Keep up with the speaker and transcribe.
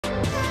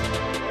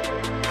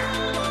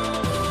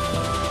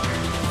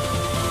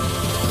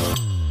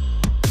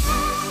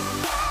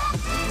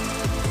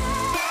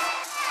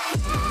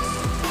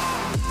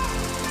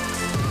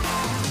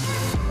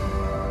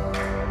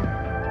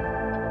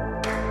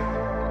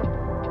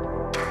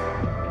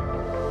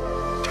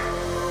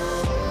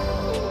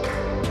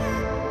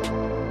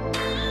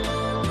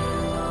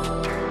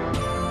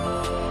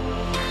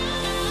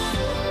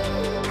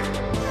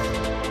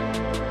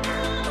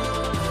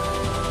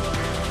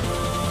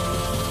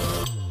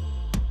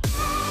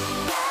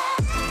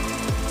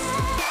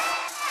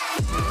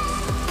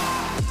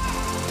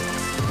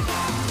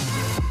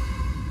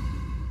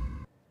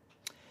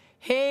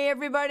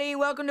everybody.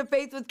 Welcome to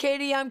Faith with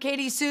Katie. I'm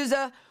Katie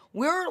Souza.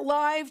 We're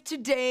live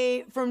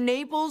today from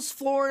Naples,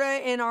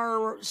 Florida, in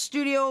our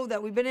studio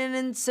that we've been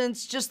in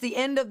since just the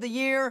end of the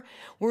year.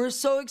 We're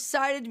so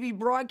excited to be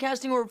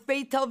broadcasting over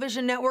Faith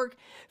Television Network.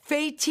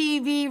 Faith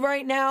TV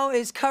right now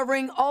is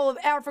covering all of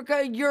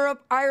Africa,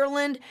 Europe,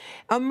 Ireland,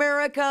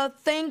 America.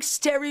 Thanks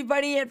to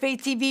everybody at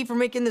Faith TV for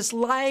making this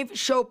live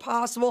show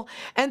possible.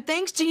 And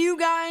thanks to you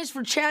guys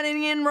for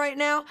chatting in right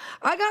now.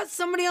 I got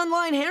somebody on the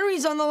line.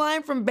 Henry's on the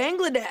line from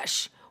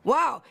Bangladesh.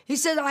 Wow. He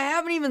said, I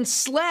haven't even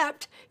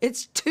slept.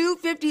 It's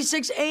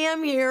 2:56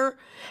 a.m. here,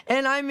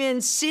 and I'm in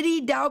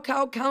City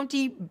Dawkau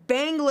County,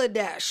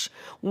 Bangladesh.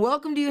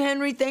 Welcome to you,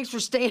 Henry. Thanks for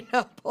staying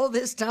up all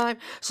this time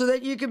so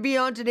that you could be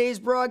on today's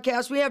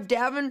broadcast. We have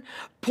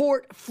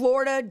Davenport,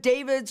 Florida.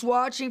 David's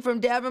watching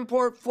from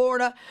Davenport,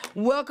 Florida.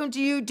 Welcome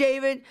to you,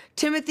 David.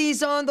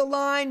 Timothy's on the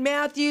line.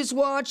 Matthew's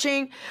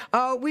watching.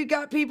 We've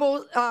got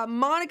people.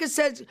 Monica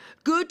says,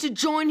 good to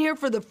join here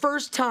for the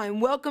first time.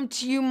 Welcome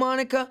to you,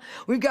 Monica.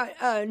 We've got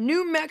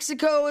New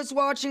Mexico is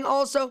watching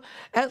also.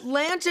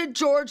 Atlanta,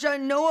 Georgia.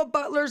 Noah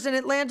Butler's in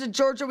Atlanta,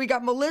 Georgia. We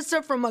got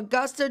Melissa from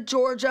Augusta,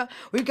 Georgia.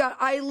 We've got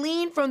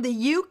Eileen from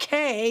the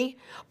UK.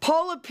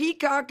 Paula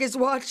Peacock is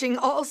watching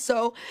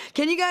also.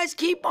 Can you guys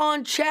keep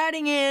on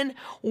chatting in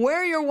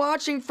where you're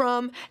watching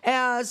from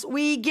as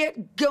we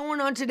get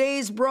going on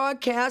today's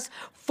broadcast?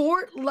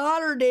 Fort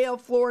Lauderdale,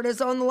 Florida is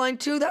on the line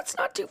too. That's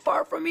not too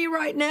far from me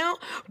right now.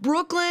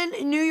 Brooklyn,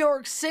 New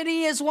York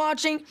City is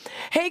watching.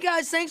 Hey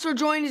guys, thanks for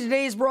joining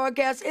today's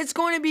broadcast. It's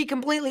going to be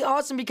completely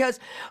awesome because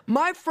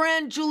my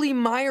friend Julie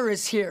Meyer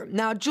is here.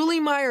 Now,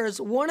 Julie Meyer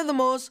is one of the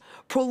most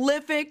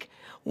prolific,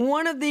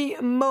 one of the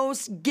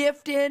most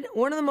gifted,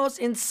 one of the most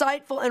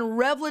insightful and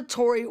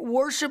revelatory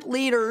worship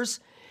leaders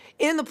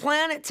in the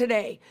planet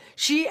today.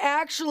 She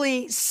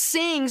actually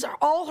sings.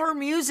 All her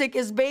music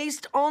is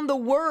based on the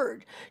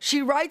Word.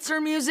 She writes her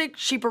music.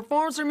 She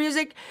performs her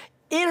music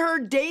in her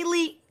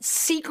daily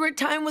secret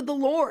time with the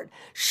Lord.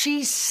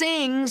 She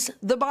sings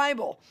the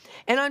Bible.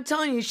 And I'm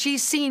telling you,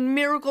 she's seen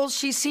miracles.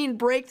 She's seen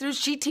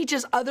breakthroughs. She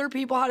teaches other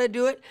people how to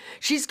do it.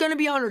 She's going to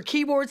be on her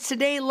keyboards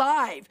today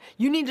live.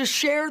 You need to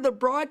share the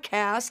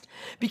broadcast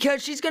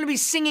because she's going to be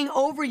singing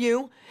over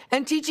you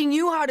and teaching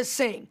you how to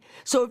sing.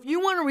 So if you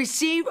want to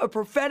receive a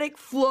prophetic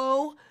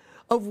flow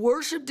of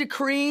worship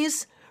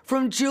decrees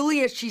from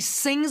Julie as she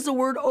sings the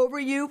word over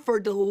you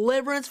for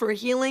deliverance, for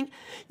healing,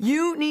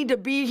 you need to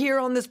be here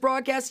on this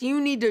broadcast.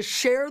 You need to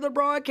share the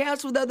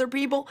broadcast with other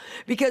people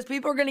because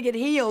people are going to get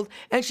healed.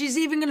 And she's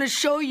even going to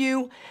show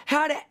you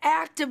how to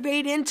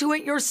activate into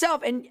it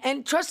yourself.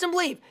 And trust and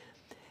believe,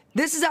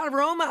 this is out of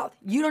her own mouth.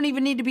 You don't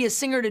even need to be a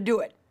singer to do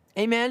it.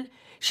 Amen?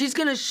 She's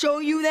going to show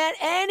you that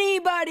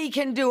anybody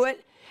can do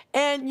it.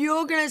 And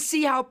you're going to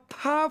see how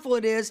powerful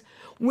it is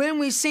when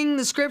we sing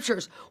the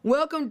scriptures.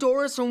 Welcome,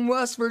 Doris from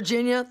West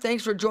Virginia.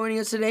 Thanks for joining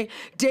us today.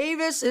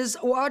 Davis is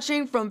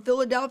watching from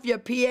Philadelphia,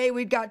 PA.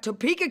 We've got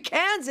Topeka,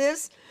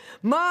 Kansas.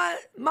 My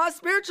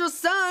spiritual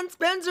son,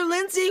 Spencer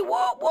Lindsay.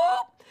 Whoop,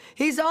 whoop.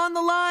 He's on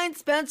the line.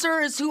 Spencer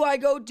is who I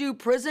go do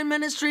prison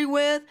ministry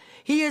with.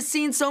 He has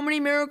seen so many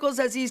miracles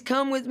as he's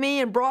come with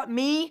me and brought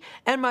me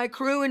and my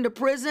crew into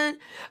prison.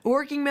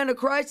 Working Men of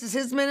Christ is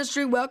his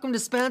ministry. Welcome to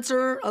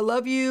Spencer. I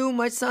love you,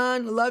 my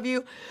son. I love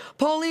you.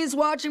 Pauline's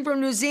watching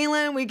from New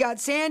Zealand. We got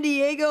San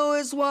Diego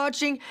is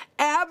watching.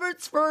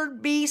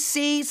 Abbotsford,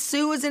 BC.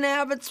 Sue is in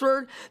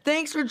Abbotsford.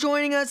 Thanks for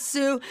joining us,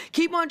 Sue.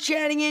 Keep on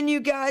chatting in,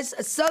 you guys.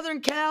 Southern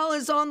Cal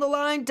is on the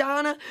line.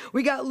 Donna.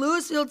 We got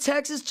Louisville,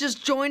 Texas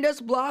just joined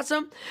us.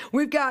 Blossom.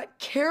 We've got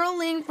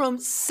Caroline from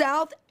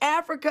South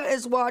Africa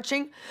is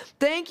watching.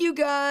 Thank you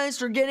guys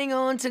for getting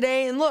on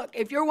today. And look,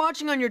 if you're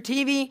watching on your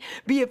TV,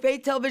 be it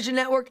Faith Television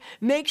Network,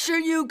 make sure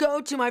you go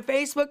to my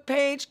Facebook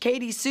page,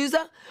 Katie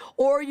Souza,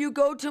 or you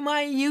go to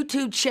my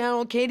YouTube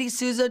channel, Katie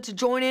Souza, to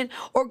join in,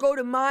 or go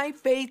to My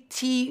Faith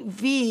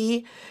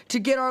TV to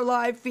get our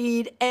live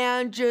feed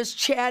and just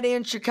chat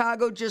in.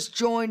 Chicago just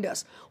joined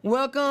us.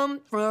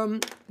 Welcome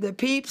from the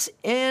peeps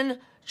in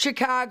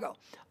Chicago.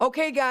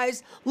 Okay,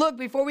 guys, look,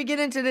 before we get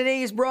into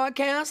today's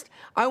broadcast,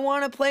 I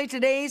want to play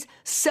today's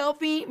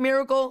selfie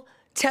miracle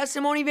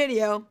testimony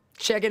video.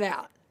 Check it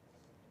out.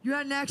 You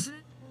had an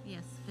accident?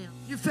 Yes, fell.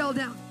 You fell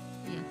down?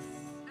 Yes.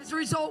 As a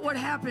result, what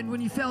happened when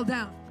you fell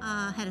down?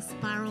 I had a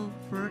spiral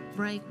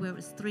break where it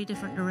was 3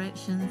 different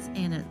directions,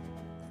 and it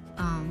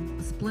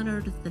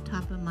splintered at the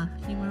top of my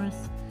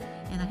humerus,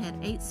 and I had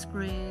 8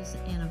 screws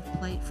and a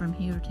plate from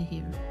here to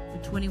here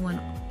with 21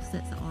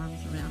 sets of arms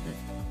around it.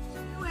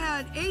 You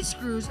had 8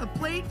 screws, a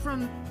plate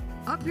from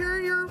up here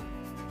your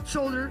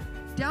shoulder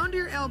down to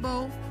your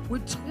elbow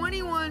with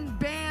 21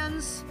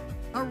 bands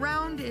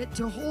around it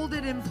to hold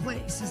it in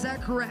place. Is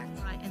that correct?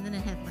 Right, and then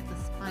it had like the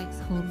spikes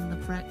holding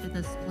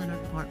the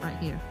splintered part right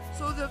here.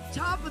 So the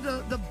top of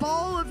the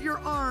ball of your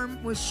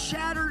arm was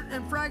shattered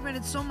and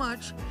fragmented so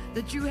much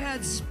that you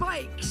had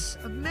spikes,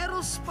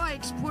 metal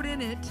spikes put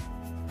in it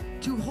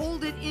to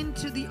hold it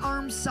into the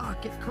arm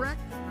socket,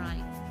 correct?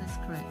 Right, that's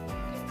correct.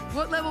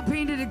 What level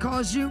pain did it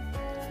cause you?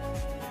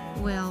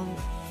 Well,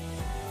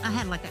 I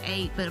had like an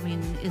 8, but I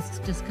mean, it's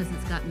just because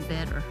it's gotten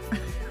better.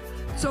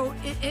 So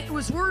it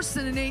was worse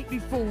than an 8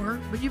 before,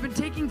 but you've been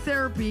taking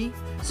therapy,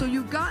 so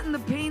you've gotten the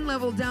pain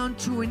level down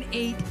to an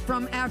 8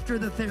 from after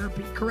the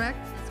therapy, correct?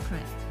 That's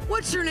correct.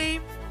 What's your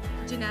name?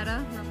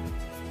 Janetta.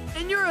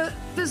 And you're a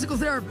physical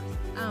therapist.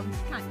 I'm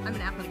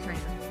an athletic trainer.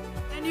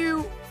 And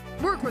you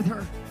work with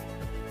her.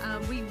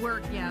 We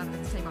work,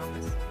 at the same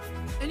office.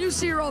 And you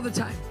see her all the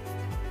time.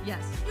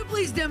 Yes. Can you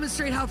please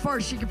demonstrate how far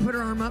she can put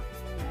her arm up?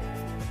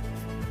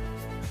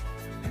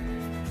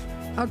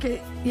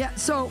 Okay, yeah,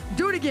 so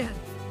do it again.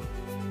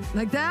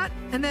 Like that,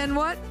 and then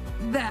what?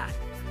 That.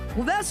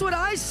 Well, that's what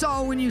I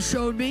saw when you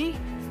showed me.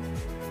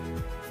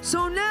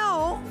 So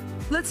now,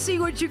 let's see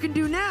what you can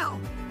do now.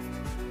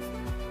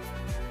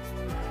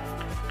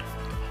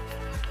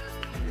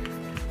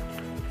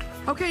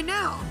 Okay,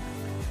 now.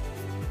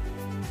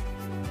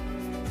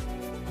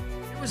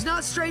 It was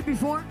not straight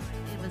before?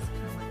 It was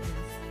kind of like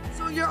this.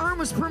 So your arm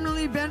was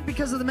permanently bent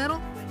because of the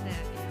metal? Like that,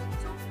 yeah.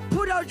 So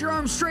put out your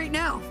arm straight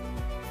now.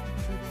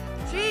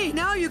 Gee,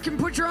 now you can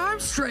put your arm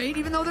straight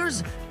even though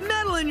there's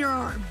metal in your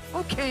arm.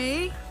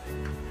 Okay.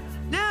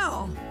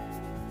 Now,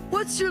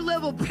 what's your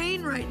level of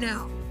pain right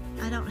now?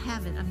 I don't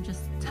have it. I'm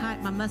just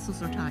tired. My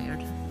muscles are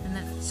tired. And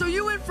that, So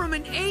you went from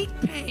an 8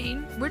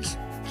 pain, which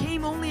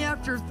came only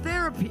after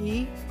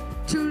therapy,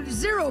 to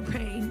 0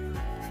 pain.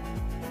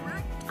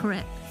 Correct?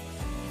 correct.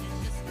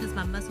 And it's just because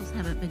my muscles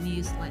haven't been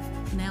used. Like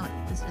now,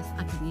 it's just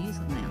I can use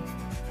them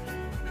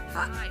now.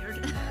 I'm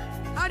tired.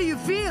 How do you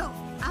feel?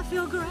 I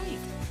feel great.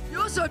 You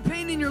also had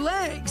pain in your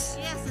legs.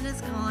 Yes, and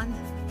it's gone.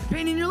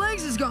 Pain in your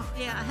legs is gone.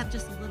 Yeah, I have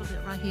just a little bit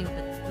right here,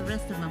 but the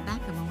rest of my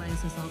back of my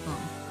legs is all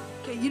gone.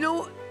 Okay, you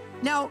know,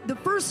 now the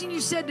first thing you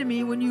said to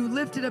me when you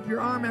lifted up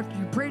your arm after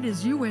you prayed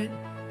is you went,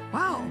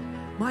 wow,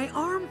 my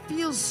arm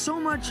feels so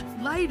much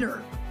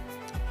lighter.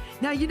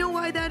 Now, you know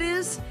why that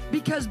is?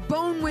 Because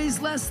bone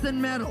weighs less than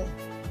metal.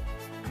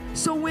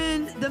 So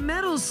when the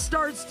metal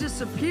starts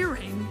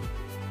disappearing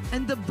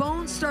and the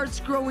bone starts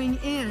growing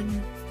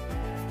in,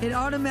 it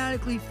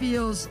automatically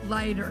feels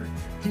lighter.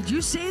 Did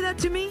you say that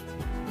to me?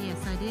 Yes,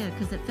 I did,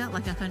 because it felt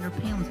like 100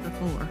 pounds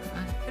before.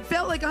 It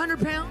felt like 100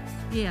 pounds?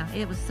 Yeah,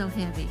 it was so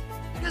heavy.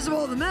 Because of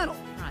all the metal.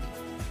 Right.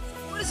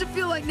 What does it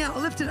feel like now?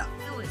 Lift it up.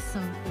 Oh, it's so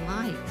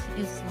light.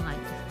 It's light.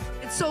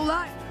 It's so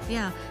light.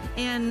 Yeah,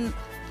 and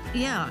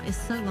yeah, it's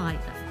so light.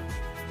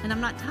 And I'm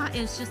not tired.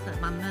 It's just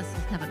that my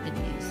muscles haven't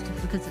been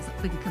used because it's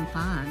been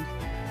confined.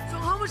 So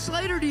how much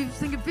lighter do you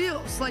think it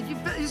feels? Like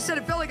you said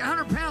it felt like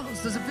 100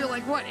 pounds. Does it feel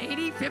like what,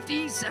 80,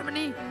 50,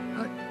 70,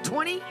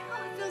 20?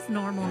 Oh, it feels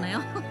normal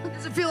now.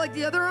 Does it feel like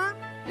the other arm?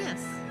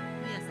 Yes,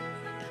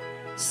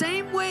 yes.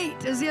 Same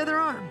weight as the other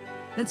arm.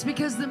 That's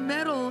because the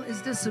metal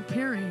is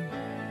disappearing.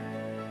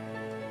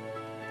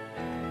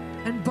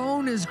 And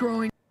bone is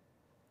growing.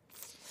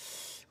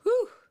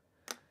 Whew.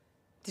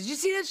 Did you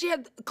see that she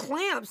had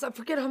clamps? I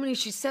forget how many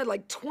she said,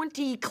 like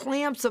 20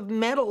 clamps of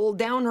metal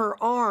down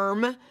her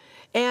arm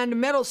and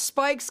metal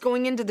spikes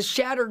going into the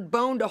shattered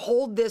bone to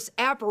hold this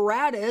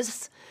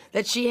apparatus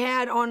that she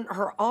had on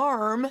her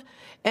arm.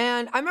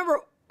 And I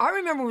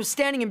remember was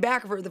standing in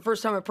back of her the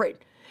first time I prayed.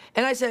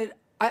 And I said,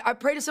 I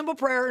prayed a simple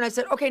prayer and I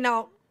said, okay,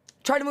 now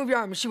try to move your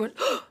arm. And she went,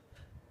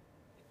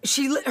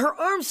 her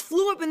arms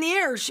flew up in the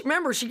air.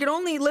 Remember, she could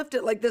only lift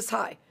it like this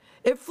high.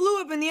 It flew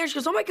up in the air. She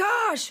goes, oh my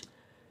gosh,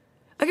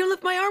 I can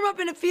lift my arm up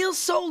and it feels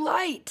so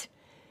light.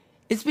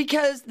 It's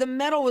because the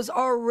metal was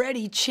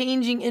already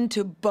changing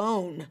into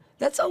bone.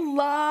 That's a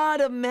lot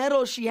of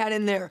metal she had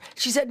in there.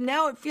 She said,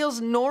 now it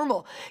feels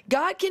normal.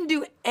 God can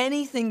do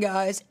anything,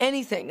 guys,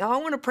 anything. Now, I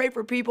want to pray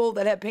for people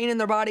that have pain in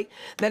their body,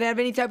 that have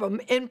any type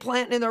of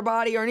implant in their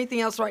body or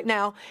anything else right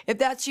now. If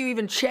that's you,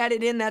 even chat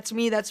it in, that's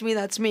me, that's me,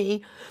 that's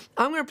me.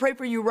 I'm going to pray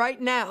for you right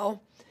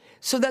now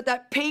so that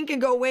that pain can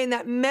go away and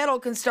that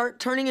metal can start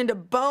turning into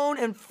bone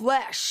and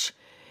flesh.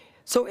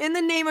 So in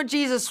the name of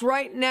Jesus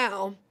right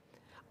now,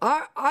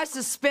 I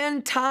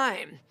suspend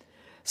time.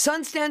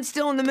 Sun stands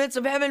still in the midst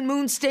of heaven,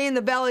 moon stay in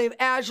the valley of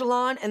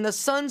Ajalon, and the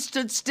sun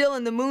stood still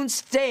and the moon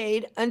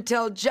stayed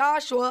until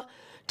Joshua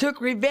took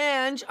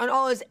revenge on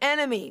all his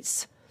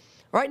enemies.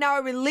 Right now I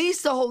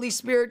release the Holy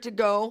Spirit to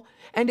go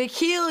and to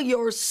heal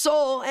your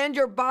soul and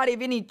your body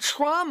of any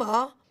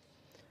trauma,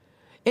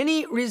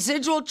 any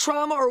residual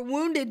trauma or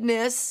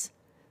woundedness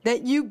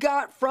that you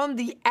got from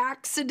the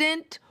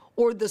accident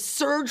or the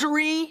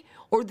surgery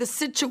or the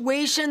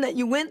situation that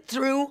you went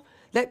through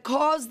that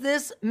caused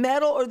this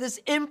metal or this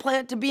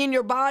implant to be in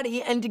your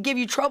body and to give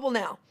you trouble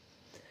now.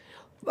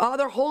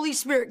 Father, Holy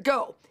Spirit,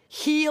 go.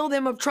 Heal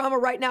them of trauma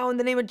right now in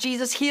the name of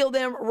Jesus. Heal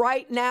them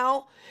right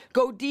now.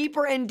 Go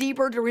deeper and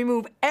deeper to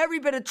remove every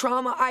bit of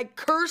trauma. I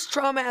curse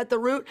trauma at the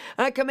root,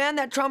 and I command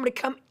that trauma to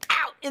come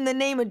out in the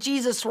name of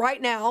Jesus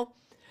right now.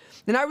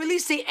 And I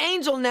release the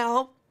angel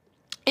now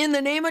in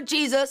the name of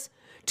Jesus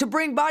to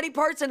bring body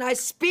parts, and I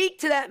speak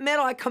to that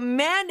metal. I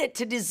command it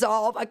to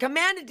dissolve. I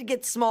command it to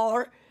get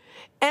smaller.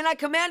 And I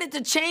command it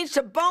to change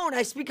to bone.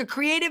 I speak a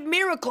creative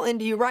miracle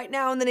into you right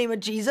now in the name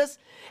of Jesus.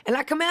 And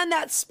I command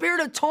that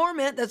spirit of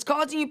torment that's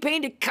causing you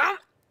pain to come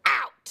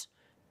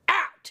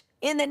out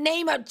in the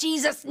name of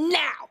Jesus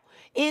now.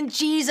 In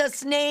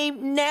Jesus'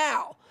 name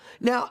now.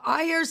 Now,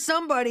 I hear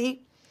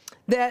somebody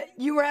that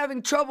you were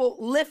having trouble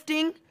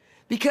lifting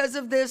because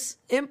of this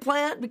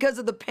implant, because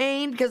of the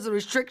pain, because of the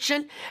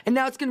restriction, and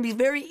now it's going to be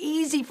very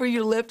easy for you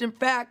to lift. In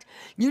fact,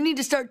 you need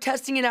to start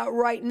testing it out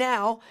right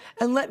now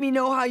and let me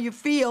know how you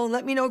feel, and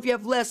let me know if you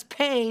have less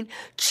pain.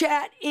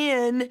 Chat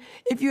in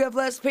if you have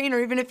less pain, or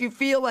even if you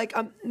feel like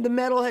the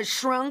metal has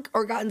shrunk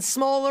or gotten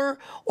smaller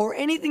or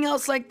anything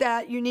else like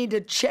that. You need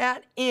to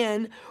chat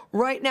in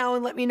right now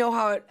and let me know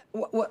how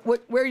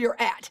where you're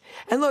at.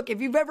 And look,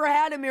 if you've ever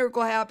had a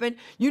miracle happen,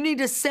 you need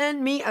to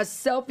send me a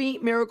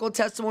selfie miracle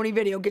testimony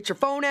video. Get your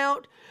phone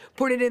out,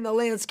 put it in the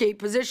landscape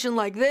position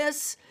like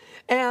this,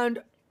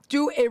 and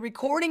do a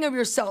recording of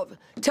yourself.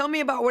 Tell me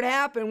about what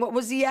happened. What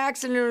was the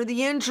accident or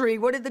the injury?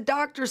 What did the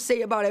doctor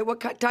say about it? What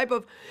type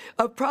of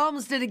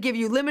problems did it give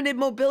you? Limited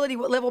mobility?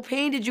 What level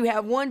pain did you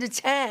have? 1 to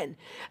 10.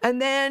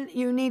 And then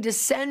you need to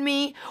send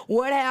me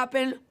what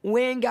happened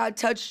when God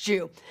touched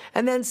you.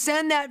 And then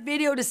send that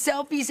video to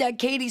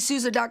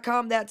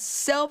selfies@katiesouza.com.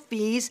 That's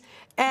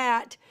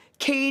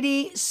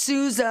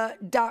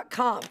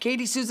selfies@katiesouza.com.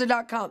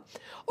 katiesouza.com.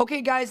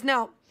 Okay, guys,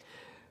 now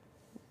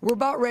we're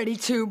about ready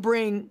to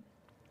bring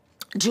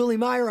Julie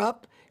Meyer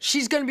up.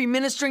 She's going to be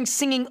ministering,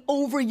 singing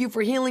over you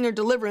for healing or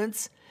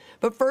deliverance.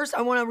 But first,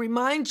 I want to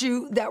remind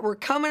you that we're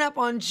coming up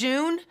on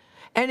June.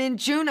 And in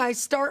June, I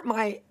start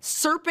my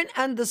Serpent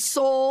and the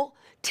Soul,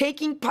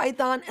 Taking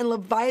Python and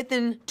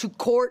Leviathan to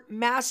Court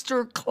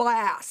Master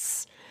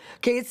Class.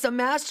 Okay, it's a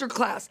master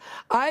class.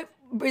 I've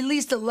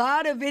released a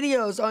lot of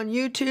videos on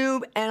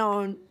YouTube and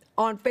on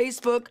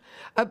Facebook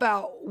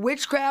about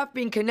witchcraft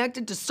being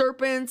connected to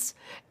serpents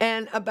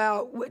and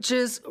about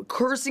witches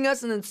cursing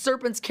us and then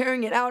serpents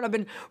carrying it out. I've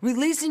been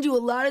releasing to you a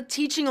lot of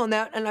teaching on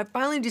that, and I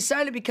finally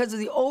decided, because of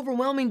the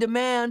overwhelming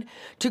demand,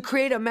 to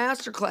create a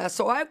masterclass.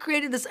 So I've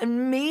created this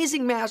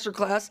amazing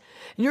masterclass,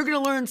 and you're going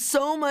to learn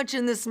so much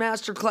in this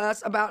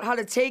masterclass about how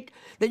to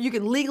that you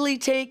can legally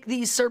take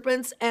these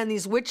serpents and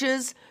these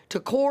witches to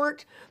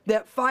court,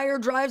 that fire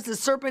drives the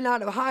serpent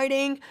out of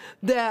hiding,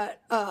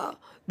 that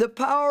the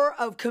power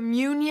of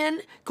communion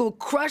will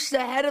crush the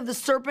head of the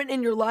serpent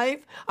in your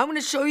life. I'm going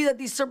to show you that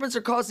these serpents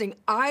are causing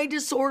eye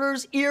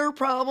disorders, ear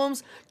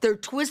problems. They're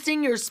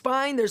twisting your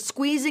spine. They're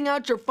squeezing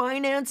out your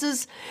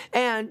finances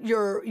and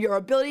your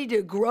ability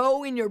to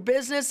grow in your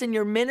business and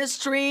your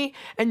ministry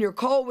and your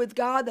call with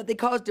God, that they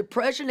cause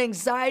depression,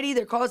 anxiety.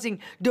 They're causing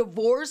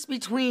divorce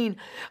between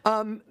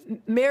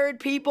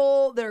married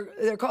people.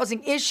 They're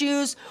causing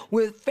issues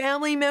with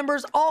family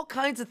members, all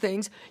kinds of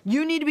things.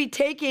 You need to be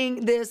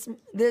taking this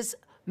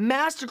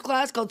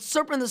masterclass called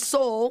Serpent and the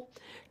Soul,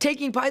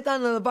 Taking Python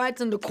and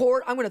Leviathan to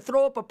Court. I'm going to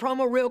throw up a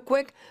promo real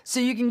quick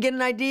so you can get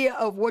an idea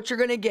of what you're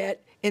going to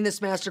get in this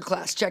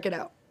masterclass. Check it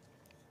out.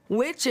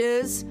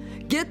 Witches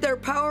get their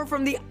power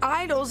from the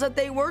idols that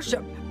they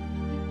worship.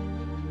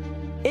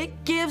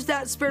 It gives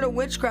that spirit of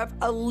witchcraft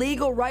a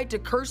legal right to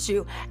curse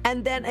you,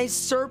 and then a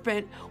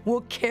serpent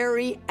will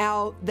carry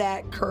out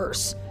that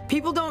curse.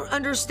 People don't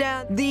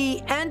understand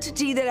the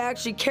entity that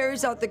actually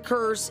carries out the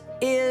curse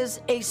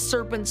is a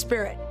serpent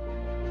spirit.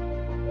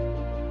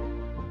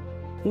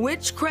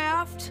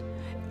 Witchcraft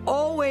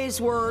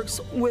always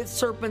works with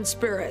serpent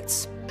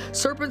spirits.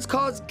 Serpents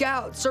cause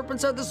gout.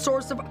 Serpents are the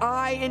source of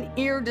eye and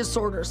ear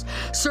disorders.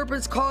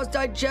 Serpents cause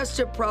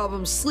digestive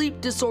problems, sleep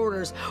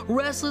disorders,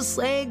 restless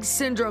leg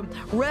syndrome,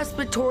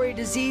 respiratory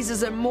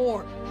diseases, and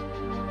more.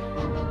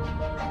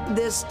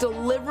 This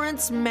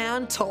deliverance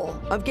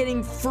mantle of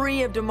getting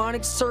free of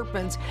demonic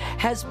serpents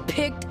has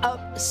picked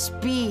up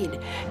speed.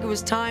 It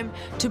was time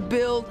to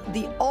build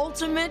the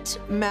ultimate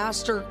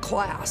master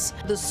class,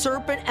 the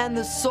Serpent and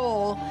the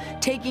Soul,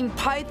 Taking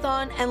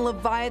Python and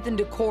Leviathan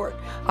to Court.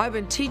 I've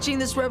been teaching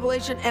this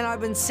revelation, and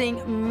I've been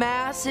seeing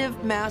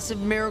massive,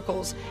 massive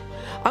miracles.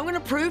 I'm going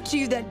to prove to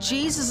you that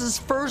Jesus'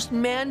 first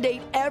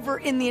mandate ever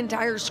in the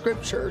entire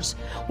scriptures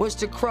was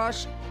to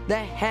crush the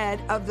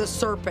head of the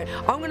serpent.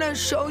 I'm going to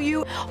show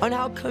you on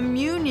how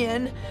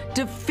communion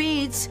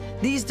defeats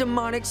these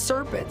demonic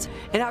serpents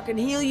and how it can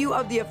heal you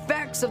of the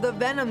effects of the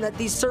venom that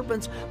these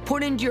serpents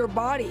put into your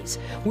bodies.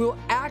 We'll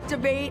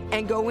activate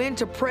and go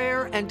into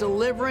prayer and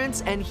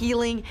deliverance and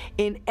healing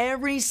in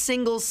every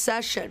single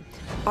session.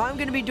 I'm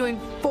going to be doing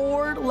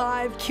 4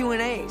 live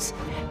Q&As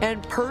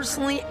and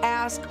personally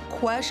ask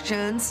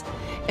questions,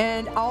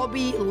 and I'll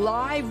be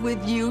live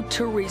with you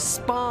to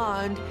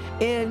respond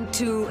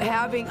into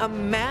having a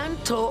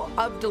mantle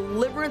of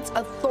deliverance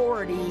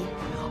authority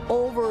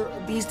over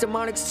these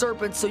demonic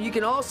serpents, so you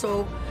can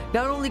also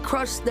not only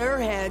crush their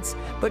heads,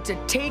 but to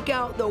take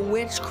out the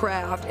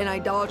witchcraft and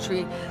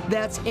idolatry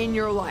that's in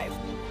your life.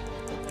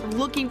 I'm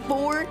looking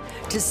forward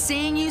to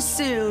seeing you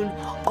soon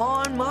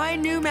on my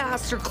new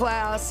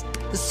masterclass,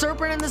 The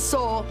Serpent and the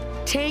Soul,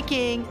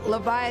 Taking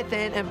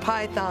Leviathan and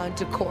Python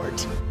to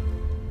Court.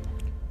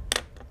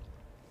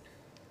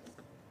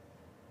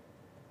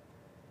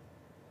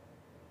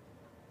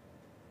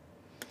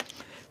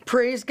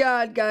 Praise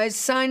God, guys.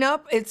 Sign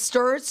up. It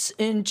starts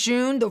in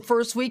June, the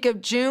first week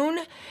of June.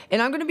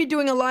 And I'm going to be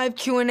doing a live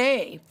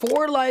Q&A,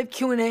 4 live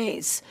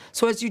Q&As.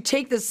 So as you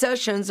take the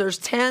sessions, there's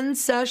 10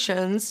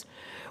 sessions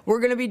we're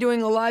going to be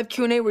doing a live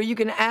Q&A where you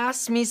can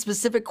ask me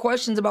specific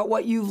questions about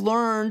what you've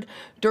learned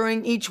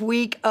during each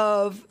week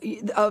of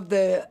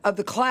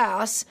the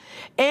class.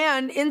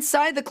 And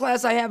inside the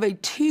class, I have a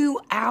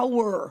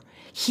 2-hour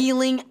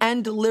healing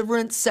and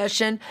deliverance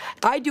session.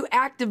 I do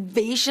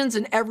activations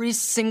in every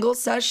single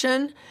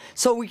session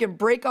so we can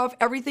break off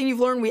everything you've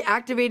learned, we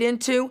activate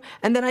into,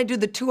 and then I do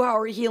the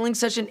 2-hour healing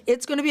session.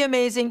 It's going to be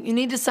amazing. You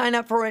need to sign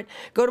up for it.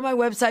 Go to my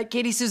website,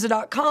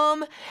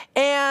 katiesouza.com,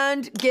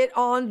 and get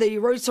on the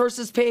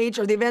resources page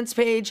or the events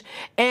page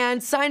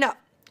and sign up.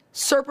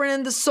 Serpent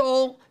in the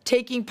Soul,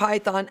 taking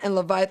Python and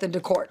Leviathan to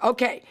court.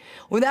 Okay,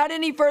 without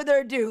any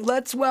further ado,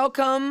 let's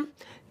welcome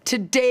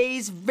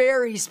today's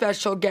very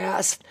special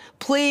guest.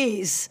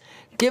 Please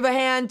give a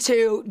hand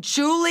to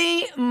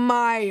Julie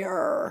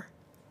Meyer.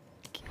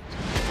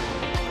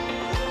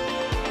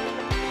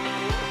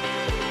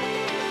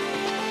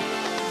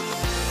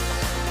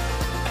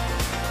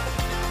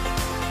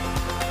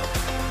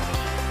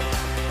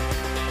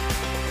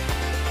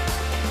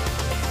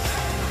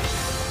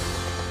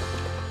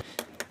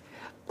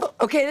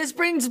 Okay, this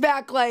brings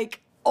back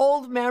like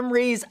old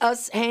memories,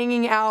 us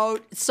hanging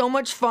out, so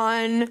much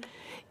fun.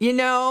 You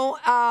know,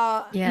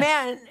 Yes.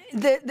 man,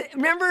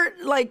 remember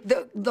like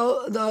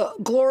the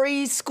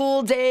glory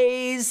school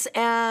days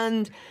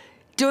and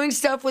doing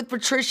stuff with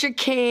Patricia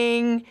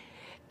King,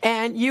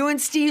 and you and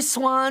Steve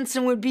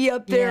Swanson would be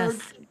up there,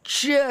 Yes.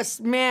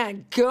 just,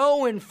 man,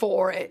 going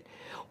for it.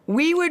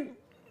 We would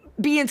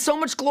be in so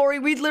much glory,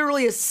 we'd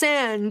literally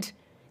ascend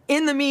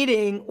in the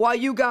meeting while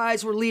you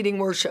guys were leading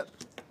worship.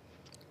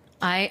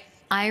 I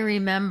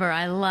remember.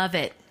 I love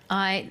it.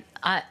 But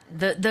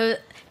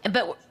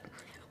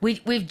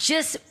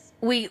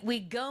we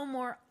go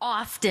more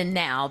often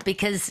now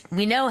because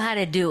we know how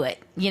to do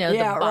it. You know,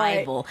 Yeah, the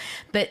Bible.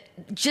 But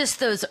just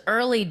those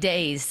early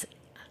days,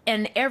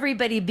 and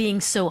everybody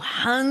being so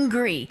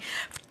hungry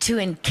to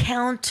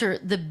encounter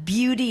the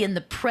beauty and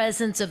the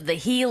presence of the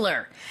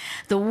healer,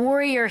 the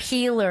warrior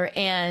healer.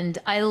 And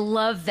I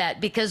love that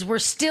because we're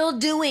still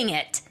doing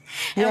it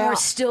and Yeah. we're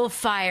still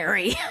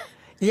fiery.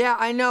 Yeah,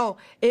 I know.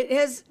 It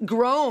has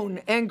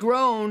grown and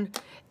grown.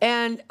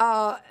 And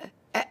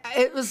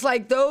it was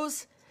like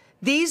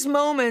these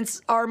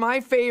moments are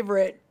my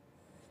favorite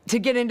to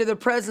get into the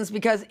presence,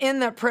 because in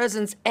that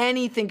presence,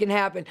 anything can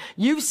happen.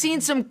 You've seen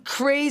some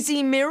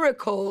crazy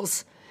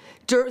miracles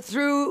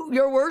through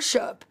your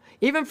worship,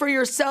 even for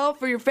yourself,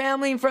 for your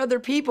family, and for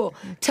other people.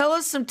 Tell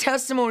us some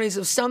testimonies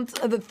of some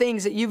of the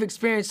things that you've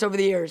experienced over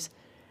the years.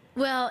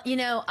 Well, you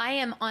know, I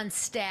am on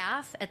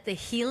staff at the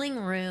Healing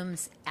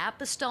Rooms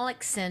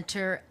Apostolic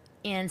Center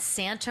in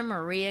Santa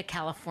Maria,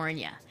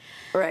 California.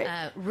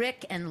 Right.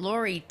 Rick and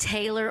Lori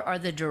Taylor are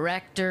the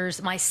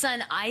directors. My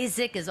son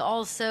Isaac is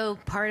also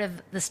part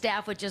of the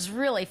staff, which is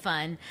really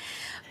fun.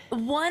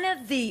 One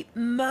of the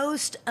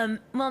most,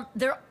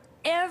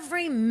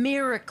 every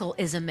miracle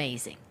is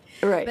amazing.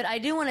 Right. But I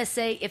do want to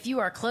say, if you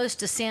are close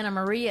to Santa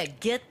Maria,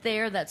 get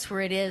there. That's where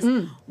it is.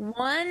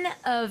 One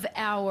of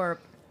our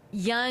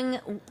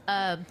young,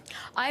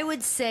 I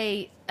would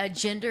say,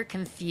 gender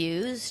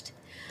confused,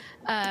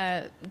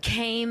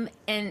 came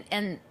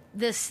and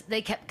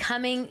they kept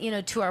coming, you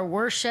know, to our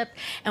worship,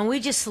 and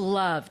we just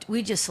loved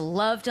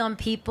on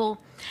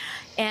people.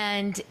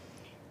 And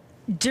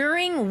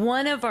during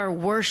one of our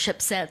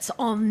worship sets,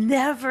 I'll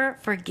never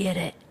forget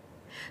it.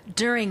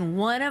 During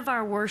one of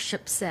our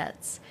worship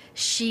sets,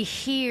 she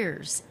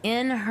hears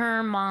in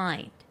her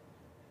mind,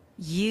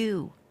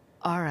 "You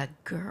are a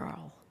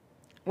girl."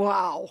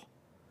 Wow.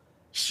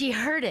 She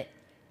heard it.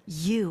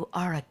 "You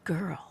are a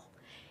girl."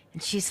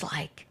 And she's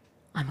like,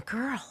 "I'm a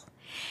girl."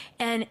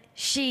 And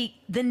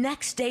the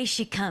next day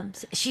she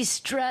comes, she's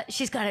got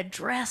a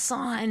dress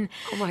on,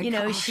 Oh my you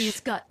know, gosh. she's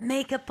got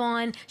makeup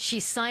on,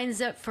 she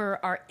signs up for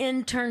our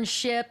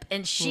internship,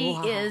 and she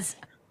Wow. is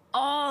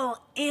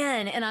all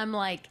in. And I'm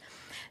like,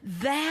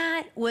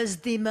 that was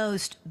the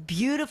most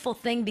beautiful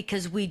thing,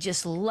 because we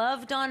just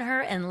loved on her.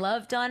 And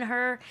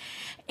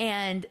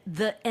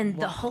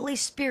the Holy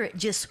Spirit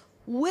just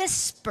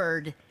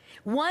whispered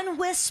one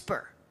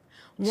whisper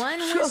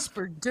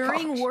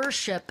during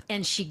worship,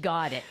 and she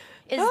got it.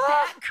 Is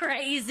that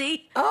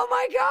crazy? Oh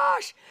my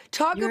gosh.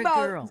 Talk You're a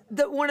about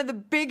girl. one of the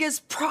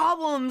biggest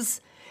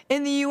problems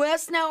in the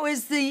U.S. now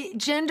is the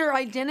gender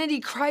identity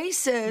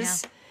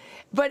crisis. Yeah.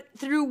 But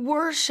through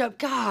worship,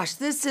 gosh,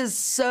 this is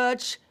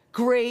such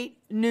great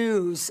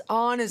news,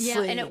 honestly.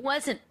 Yeah, and it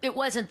wasn't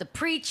the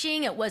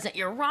preaching, it wasn't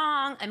 "you're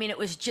wrong." I mean, it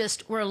was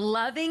just, we're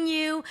loving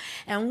you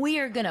and we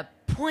are going to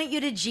point you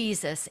to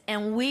Jesus.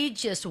 And we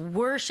just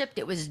worshiped.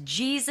 It was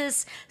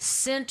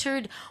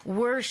Jesus-centered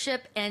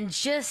worship, and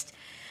just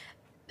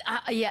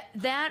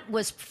that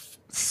was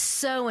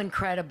so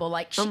incredible.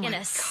 Like in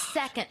a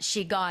second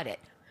she got it.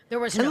 There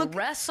was no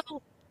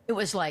wrestle. It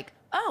was like,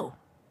 "Oh,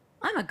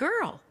 I'm a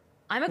girl.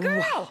 I'm a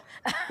girl."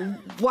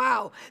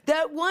 Wow.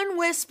 That one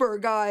whisper,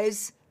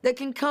 guys, that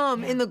can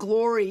come in the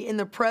glory, in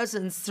the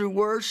presence through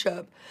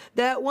worship.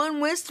 That one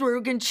whisper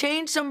who can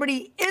change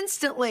somebody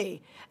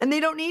instantly. And they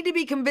don't need to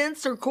be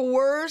convinced or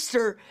coerced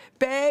or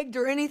begged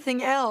or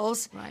anything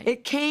else. Right.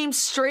 It came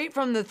straight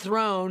from the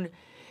throne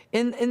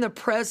in the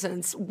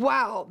presence.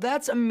 Wow,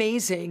 that's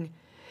amazing.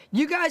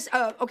 You guys,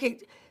 okay,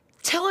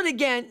 tell it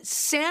again.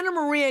 Santa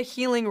Maria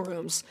Healing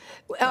Rooms.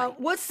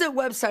 What's the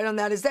website on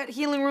that? Is that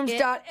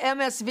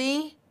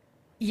healingrooms.msv?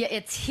 Yeah,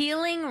 it's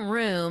Healing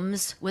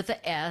Rooms with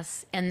a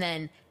S and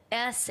then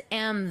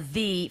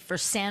SMV for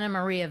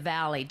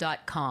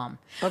SantaMariaValley.com.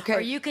 Okay. Or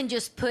you can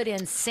just put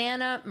in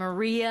Santa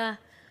Maria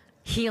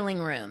Healing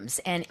Rooms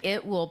and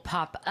it will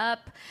pop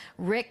up.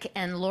 Rick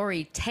and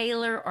Lori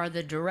Taylor are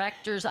the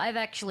directors. I've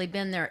actually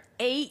been there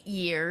 8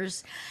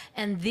 years,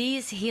 and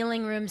these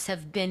healing rooms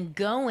have been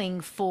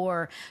going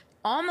for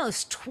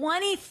almost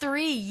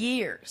 23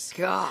 years.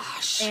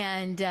 Gosh.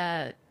 And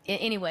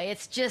anyway,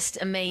 it's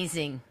just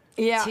amazing.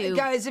 Yeah, to-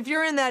 guys, if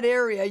you're in that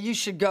area, you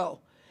should go.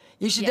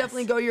 You should Yes.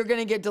 definitely go. You're going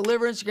to get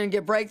deliverance. You're going to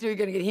get breakthrough. You're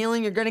going to get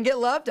healing. You're going to get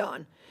loved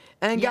on.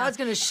 And Yeah. God's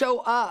going to show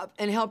up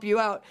and help you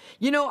out.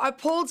 You know, I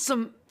pulled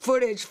some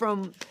footage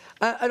from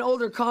an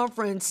older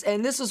conference,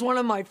 and this is one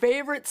of my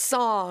favorite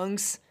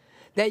songs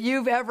that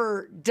you've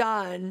ever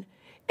done.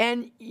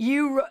 And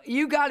you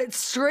got it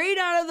straight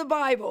out of the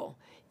Bible.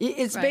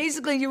 It's Right.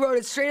 basically, you wrote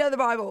it straight out of the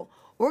Bible.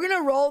 We're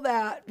going to roll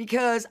that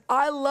because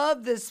I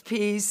love this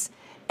piece.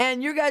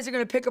 And you guys are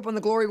going to pick up on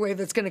the glory wave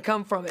that's going to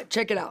come from it.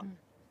 Check it out.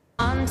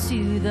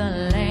 Unto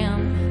the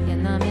Lamb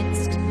in the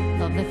midst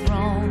of the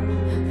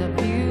throne, the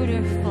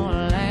beautiful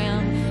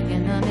Lamb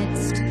in the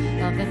midst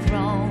of the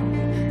throne,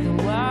 the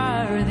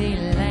worthy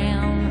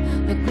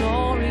Lamb, the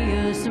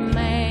glorious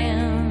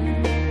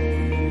man,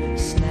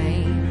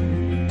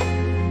 slain.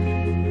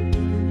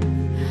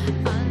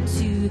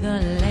 Unto the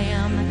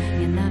Lamb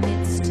in the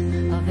midst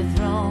of the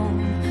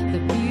throne, the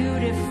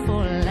beautiful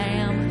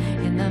Lamb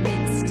in the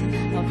midst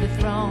of the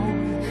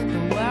throne,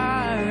 the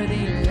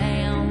worthy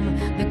Lamb,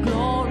 the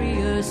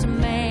glorious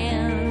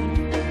man,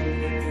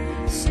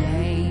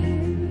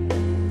 slain.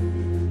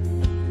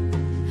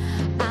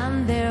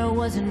 And there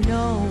was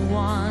no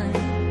one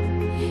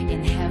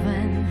in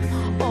heaven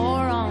or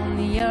on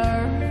the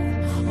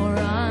earth or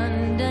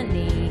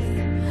underneath,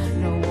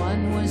 no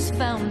one was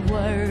found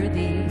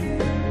worthy.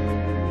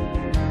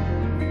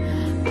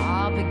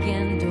 I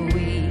began to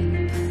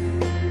weep,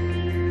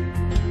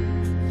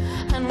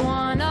 and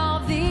one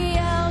of the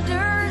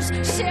elders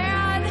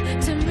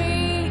said to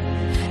me,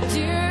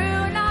 "Do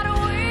not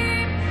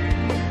weep.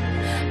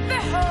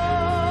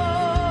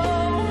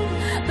 Behold,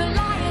 the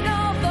Lion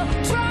of the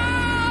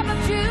tribe of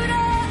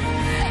Judah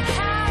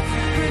has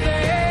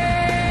prevailed."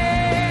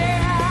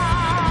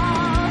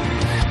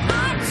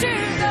 Unto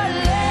the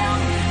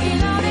Lamb in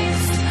the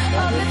midst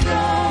of the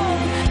throne,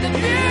 the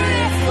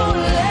beautiful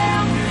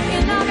Lamb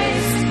in the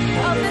midst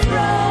of the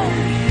throne,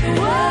 the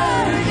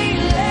worthy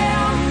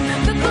Lamb,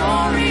 the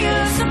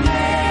glorious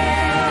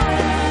man,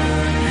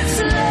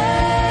 slain.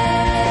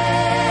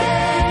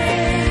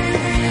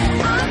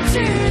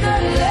 Unto the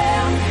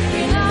Lamb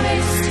in the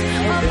midst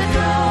of the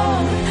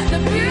throne, the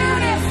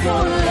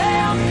beautiful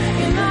Lamb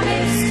in the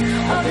midst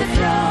of the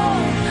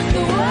throne,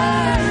 the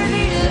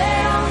worthy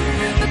Lamb,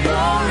 the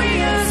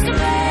glorious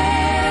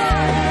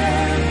man,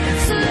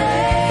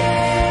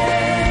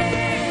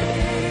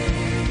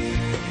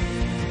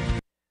 slain.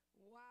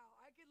 Wow,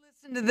 I could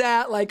listen to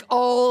that like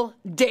all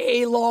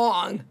day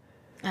long.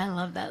 I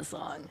love that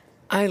song.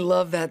 I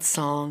love that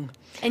song.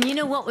 And you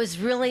know what was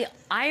really,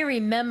 I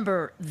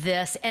remember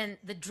this, and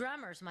the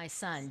drummer's my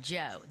son,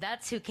 Joe.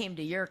 That's who came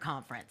to your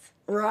conference.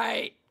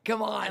 Right.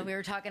 Come And on. we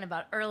were talking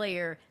about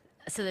earlier.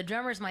 So the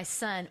drummer's my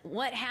son.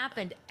 What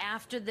happened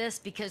after this?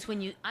 Because when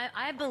you,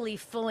 I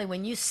believe fully,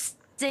 when you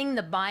sing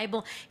the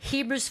Bible,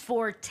 Hebrews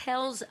 4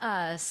 tells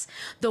us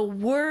the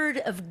word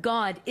of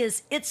God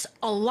it's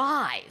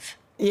alive.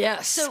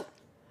 Yes. So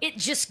it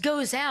just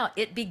goes out.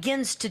 It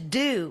begins to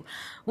do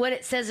what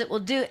it says it will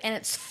do, and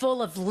it's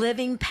full of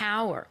living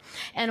power.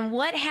 And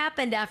what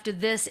happened after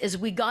this is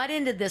we got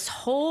into this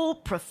whole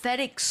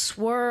prophetic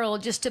swirl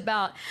just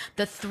about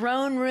the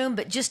throne room,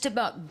 but just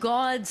about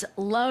God's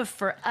love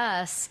for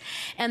us.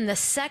 And the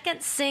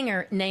second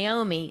singer,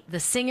 Naomi,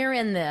 the singer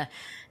in the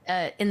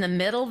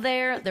middle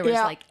there was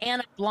Yeah. like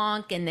Anna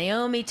Blanc and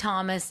Naomi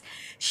Thomas.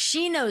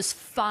 She knows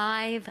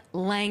 5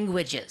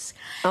 languages.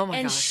 Oh my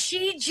and gosh.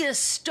 she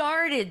just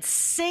started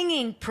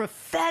singing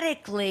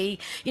prophetically,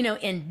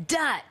 in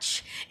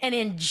Dutch and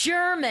in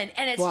German.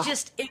 And it's Wow.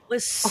 it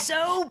was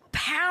so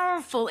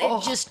powerful.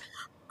 It just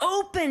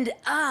opened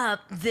up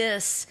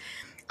this,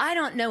 I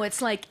don't know,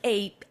 it's like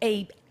a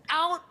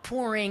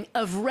outpouring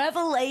of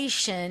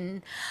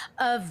revelation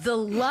of the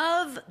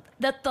love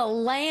that the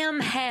Lamb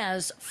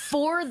has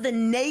for the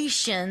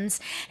nations,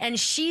 and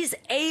she's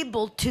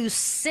able to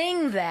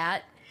sing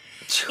that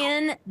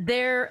in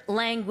their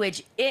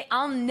language.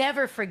 I'll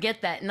never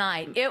forget that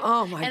night.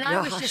 Oh my and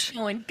I was gosh. just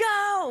going,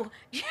 go,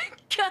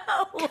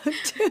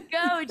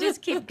 go,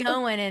 just keep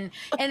going. And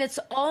it's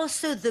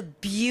also the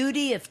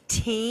beauty of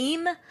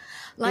team.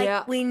 Like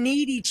Yeah. we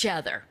need each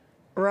other.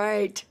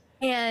 Right.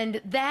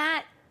 And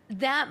that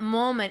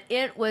moment,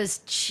 it was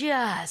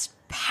just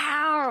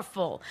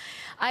powerful.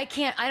 I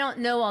don't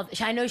know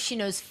I know she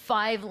knows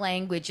 5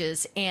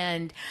 languages,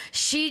 and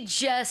she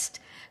just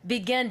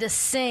began to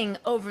sing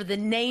over the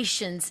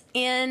nations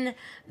in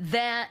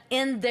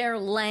their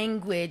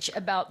language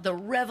about the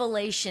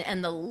revelation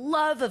and the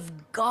love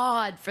of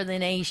God for the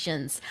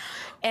nations.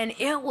 And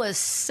it was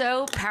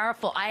so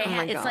powerful.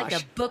 It's like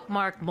a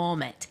bookmark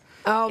moment.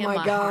 Oh in my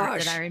my gosh.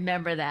 heart that I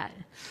remember that.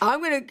 I'm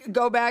going to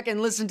go back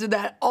and listen to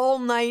that all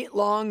night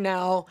long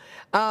now,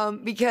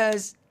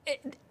 because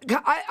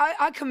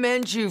I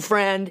commend you,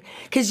 friend,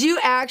 because you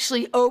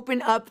actually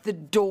open up the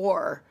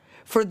door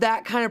for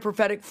that kind of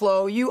prophetic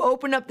flow. You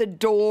open up the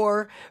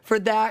door for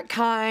that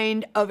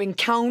kind of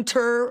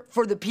encounter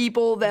for the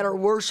people that are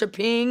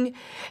worshiping,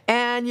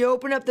 and you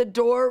open up the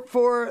door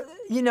for,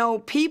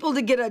 people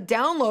to get a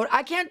download.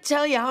 I can't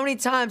tell you how many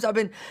times I've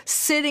been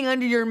sitting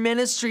under your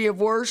ministry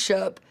of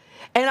worship,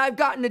 and I've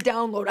gotten a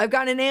download. I've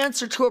gotten an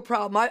answer to a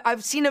problem.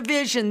 I've seen a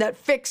vision that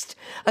fixed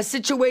a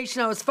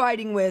situation I was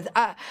fighting with.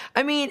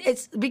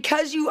 It's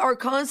because you are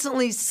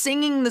constantly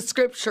singing the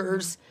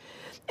scriptures,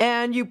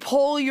 and you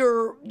pull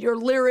your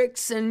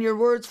lyrics and your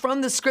words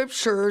from the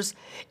scriptures.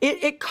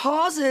 It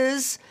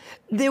causes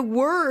the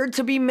word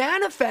to be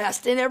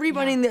manifest in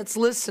everybody that's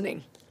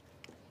listening.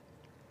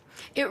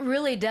 It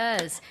really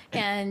does.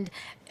 And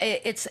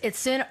it's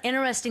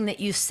interesting that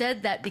you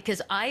said that,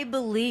 because I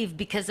believe,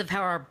 because of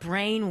how our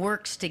brain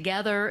works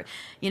together,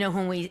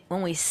 when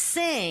we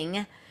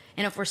sing,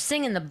 and if we're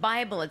singing the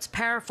Bible, it's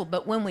powerful.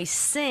 But when we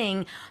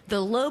sing,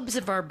 the lobes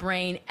of our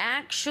brain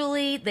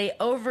actually, they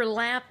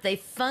overlap. They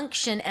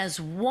function as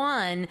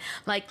one,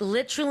 like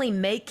literally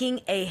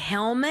making a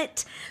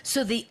helmet.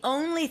 So the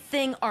only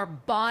thing our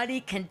body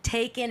can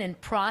take in and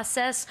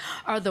process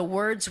are the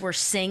words we're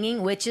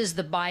singing, which is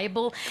the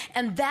Bible.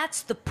 And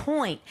that's the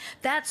point.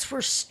 That's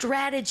where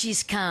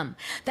strategies come.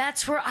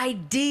 That's where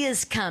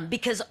ideas come.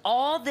 Because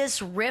all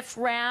this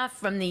riffraff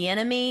from the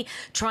enemy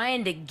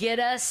trying to get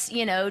us,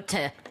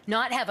 to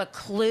not have a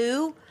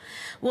clue.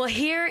 Well,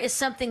 here is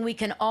something we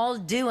can all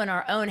do in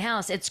our own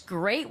house. It's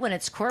great when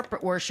it's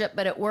corporate worship,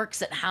 but it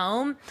works at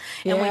home.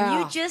 And when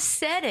you just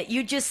said it,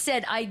 you just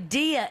said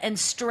idea and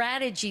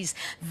strategies.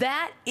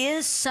 That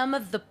is some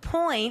of the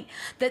point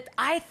that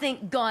I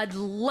think God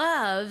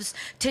loves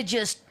to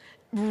just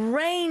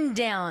rain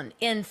down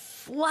in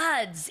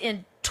floods,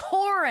 in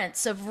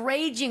torrents of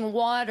raging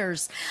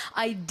waters,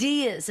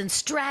 ideas and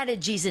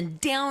strategies and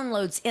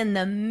downloads in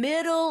the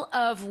middle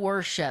of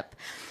worship.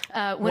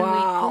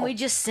 When we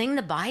just sing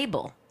the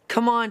Bible.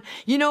 Come on.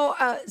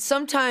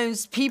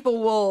 Sometimes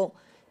people will,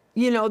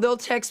 they'll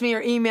text me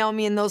or email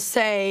me and they'll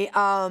say,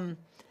 how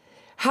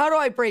do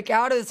I break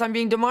out of this? I'm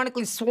being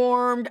demonically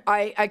swarmed.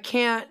 I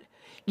can't,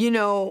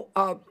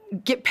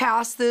 get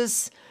past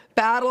this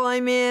battle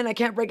I'm in. I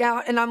can't break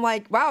out. And I'm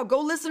like, wow,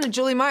 go listen to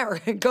Julie Meyer.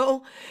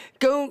 Go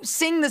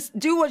sing this,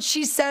 do what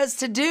she says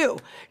to do.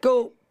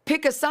 Go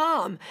pick a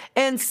psalm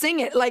and sing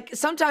it. Like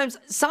sometimes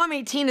Psalm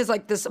 18 is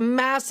like this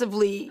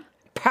massively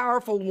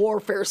powerful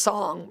warfare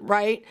song,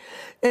 right?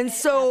 And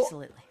so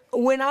Absolutely.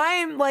 When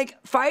I'm like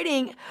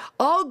fighting,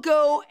 I'll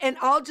go and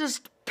I'll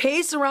just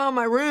pace around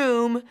my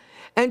room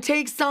and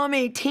take Psalm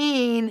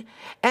 18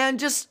 and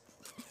just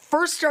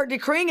first start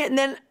decreeing it,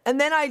 and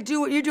then I do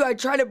what you do. I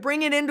try to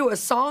bring it into a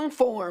song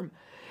form.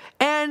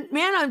 And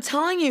man, I'm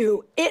telling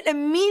you, it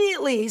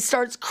immediately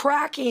starts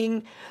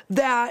cracking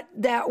that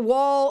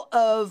wall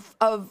of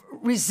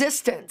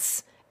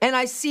resistance, and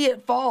I see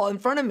it fall in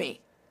front of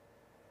me.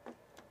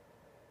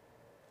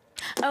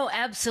 Oh,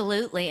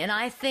 absolutely. And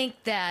I think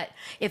that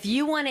if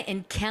you want to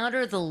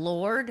encounter the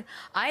Lord,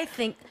 I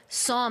think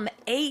Psalm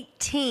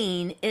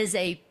 18 is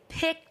a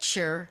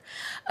picture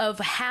of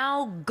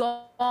how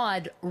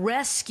God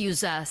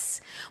rescues us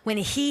when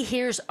he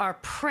hears our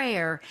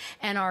prayer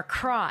and our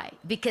cry.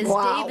 Because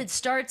David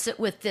starts it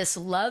with this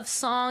love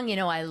song,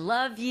 I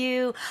love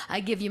you,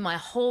 I give you my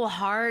whole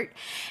heart.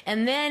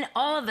 And then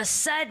all of a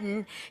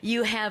sudden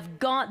you have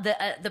God,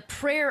 the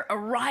prayer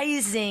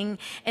arising,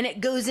 and it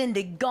goes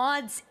into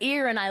God's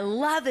ear. And I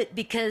love it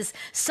because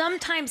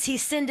sometimes he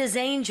sends his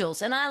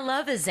angels, and I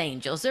love his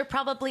angels. They're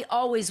probably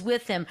always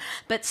with him.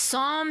 But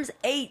Psalms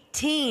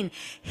 18,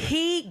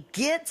 he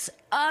gets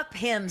up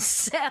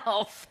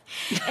himself,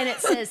 and it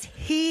says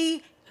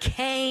he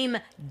came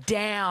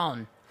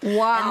down.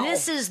 Wow. And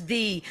this is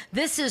the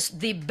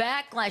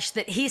backlash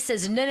that he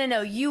says,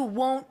 no, you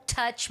won't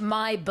touch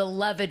my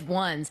beloved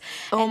ones.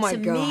 Oh, and my to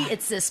God. me,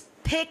 it's this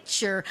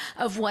picture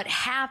of what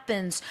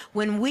happens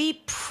when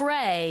we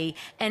pray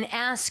and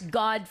ask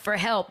God for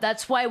help.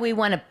 That's why we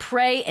want to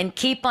pray and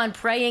keep on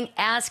praying,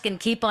 ask and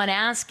keep on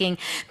asking,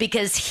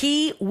 because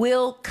he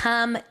will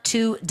come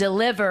to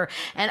deliver.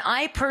 And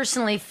I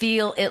personally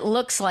feel it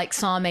looks like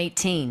Psalm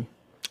 18.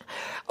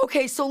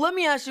 Okay, so let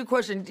me ask you a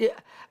question.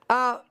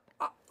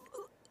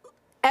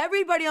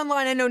 Everybody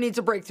online I know needs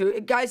a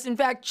breakthrough. Guys, in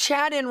fact,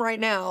 chat in right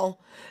now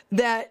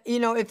that,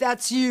 if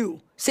that's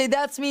you. Say,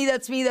 that's me,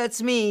 that's me,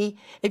 that's me,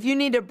 if you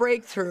need a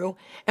breakthrough.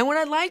 And what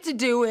I'd like to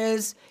do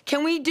is,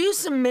 can we do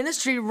some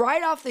ministry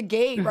right off the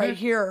gate right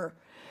here?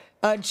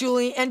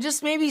 Julie, and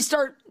just maybe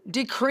start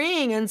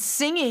decreeing and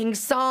singing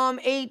Psalm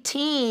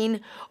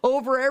 18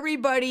 over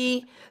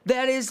everybody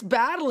that is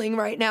battling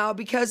right now,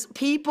 because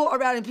people are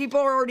battling. People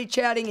are already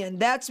chatting in.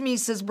 That's me,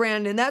 says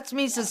Brandon. That's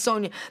me, says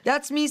Sonia.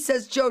 That's me,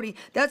 says Jody.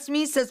 That's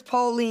me, says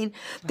Pauline.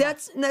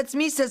 That's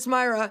me, says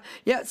Myra.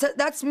 Yeah,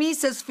 that's me,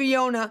 says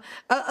Fiona.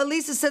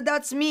 Elisa said,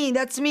 that's me.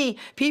 That's me.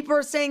 People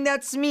are saying,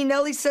 that's me.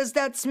 Nellie says,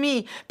 that's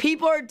me.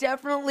 People are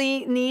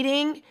definitely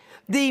needing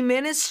the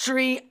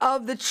ministry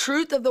of the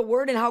truth of the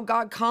word and how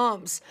God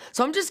comes.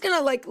 So I'm just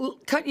gonna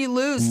cut you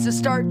loose to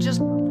start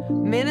just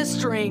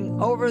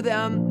ministering over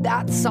them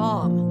that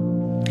psalm.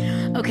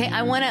 Okay,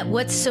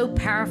 what's so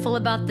powerful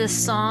about this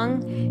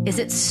song is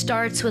it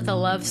starts with a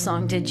love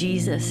song to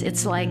Jesus.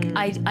 It's like,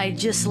 I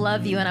just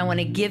love you and I want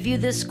to give you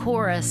this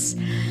chorus.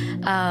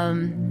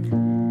 I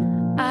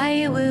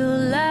will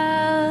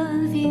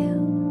love you,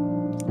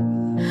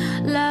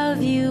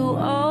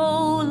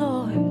 oh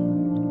Lord.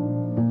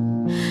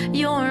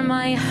 You're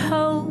my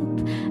hope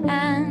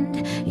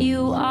and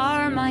you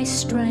are my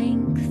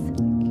strength.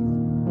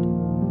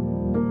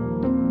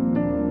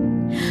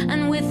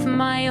 And with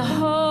my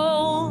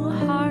whole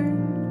heart,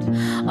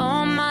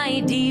 all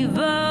my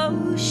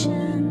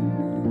devotion,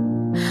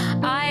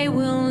 I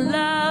will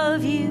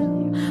love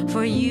you,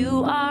 for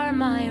you are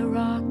my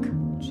rock.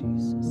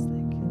 Jesus,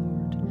 thank you,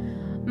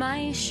 Lord.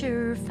 My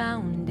sure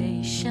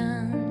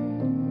foundation.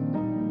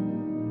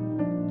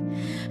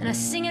 And I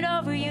sing it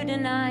over you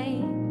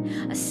tonight.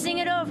 I sing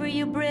it over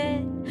you,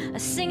 Britt. I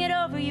sing it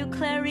over you,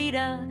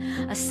 Clarita.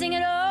 I sing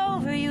it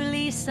over you,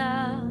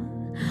 Lisa.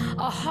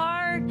 A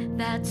heart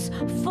that's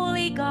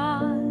fully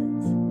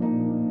God's.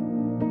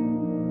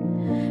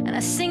 And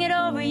I sing it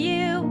over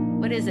you.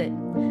 What is it?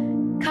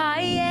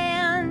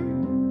 Cayenne.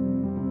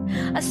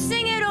 I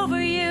sing it over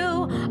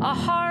you. A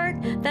heart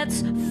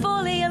that's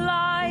fully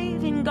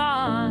alive in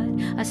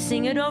God. I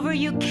sing it over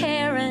you,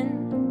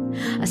 Karen.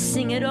 I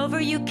sing it over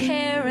you,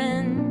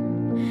 Karen.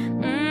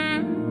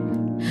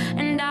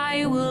 And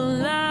I will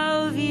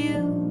love you,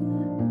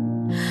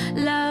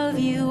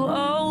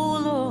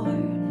 oh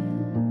Lord.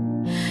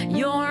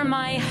 You're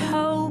my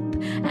hope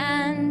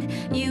and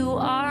you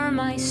are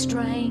my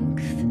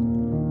strength.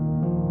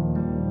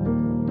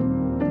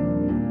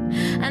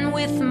 And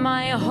with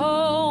my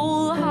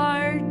whole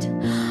heart,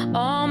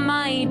 all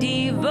my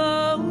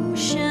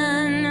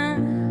devotion,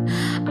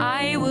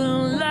 I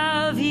will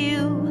love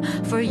you,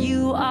 for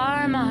you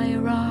are my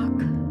rock,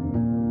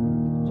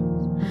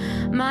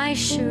 my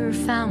sure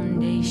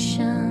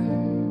foundation.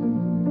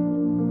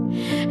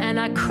 And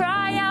I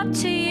cry out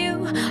to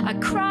you,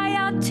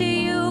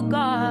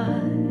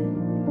 God.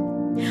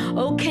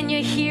 Oh, can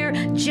you hear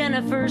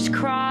Jennifer's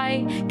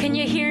cry? Can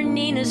you hear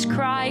Nina's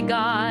cry,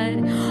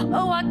 God?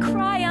 Oh, I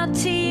cry out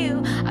to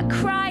you,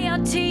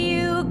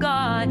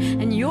 God.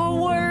 And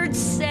your word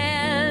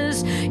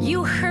says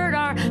you heard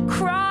our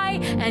cry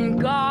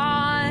and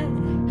God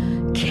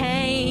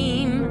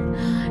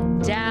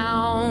came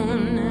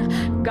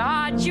down.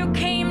 God, you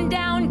came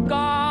down,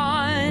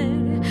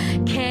 God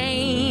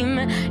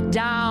came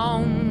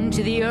down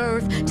to the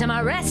earth to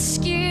my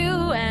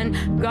rescue, and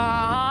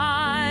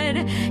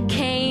God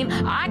came.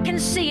 I can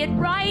see it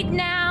right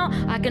now.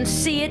 I can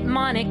see it,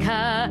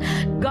 Monica.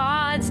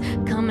 God's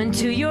coming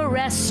to your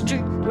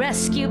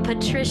rescue,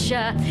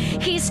 Patricia.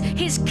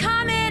 He's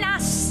coming. I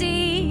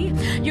see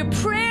your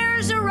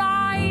prayers are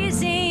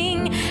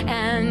rising,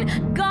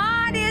 and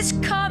God is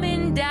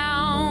coming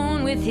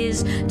down with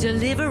his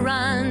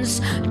deliverance.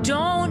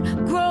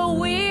 Don't grow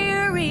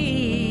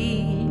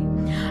weary.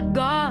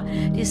 God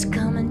is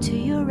coming to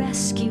your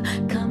rescue,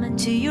 coming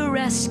to your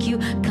rescue,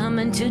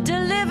 coming to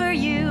deliver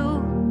you.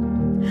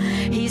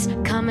 He's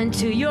coming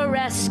to your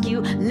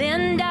rescue,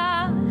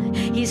 Linda.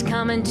 He's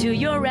coming to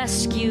your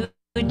rescue,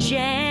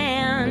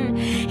 Jan.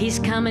 He's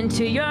coming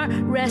to your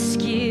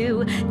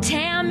rescue,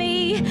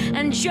 Tammy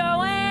and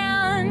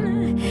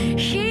Joanne.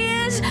 He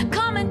is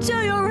coming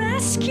to your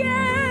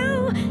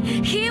rescue.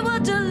 He will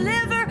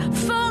deliver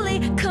fully,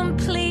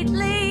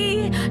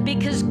 completely,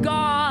 because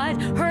God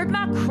heard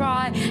my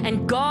cry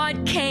and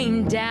God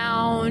came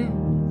down.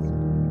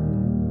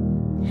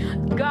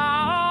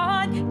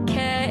 God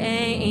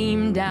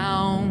came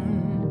down.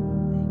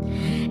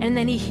 And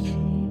then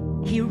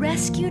he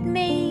rescued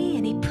me,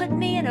 and he put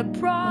me in a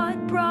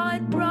broad,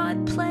 broad,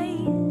 broad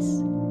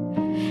place.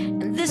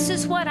 And this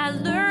is what I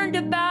learned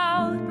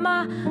about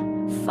my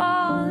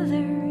Father.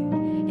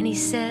 And he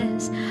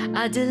says,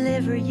 I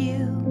deliver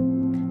you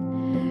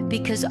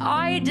because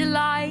I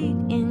delight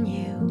in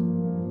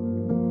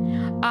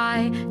you.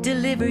 I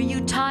deliver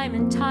you time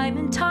and time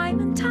and time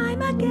and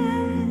time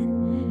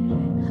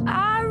again.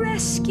 I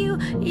rescue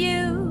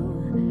you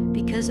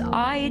because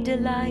I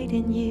delight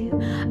in you.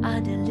 I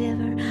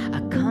deliver,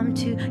 I come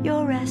to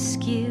your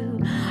rescue.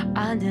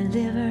 I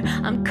deliver,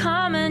 I'm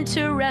coming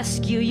to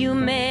rescue you,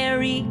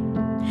 Mary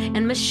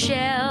and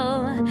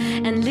Michelle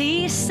and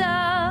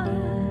Lisa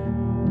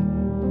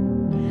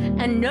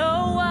and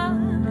Noah.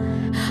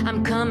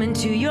 I'm coming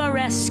to your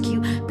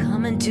rescue, coming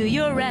coming to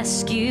your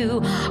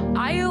rescue.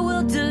 I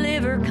will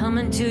deliver,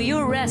 coming to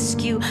your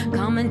rescue,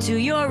 coming to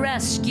your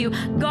rescue.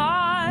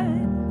 God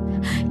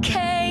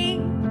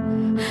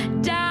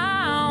came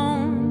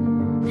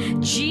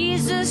down.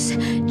 Jesus,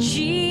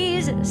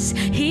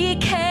 he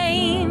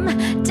came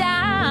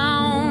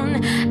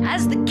down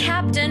as the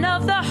captain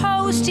of the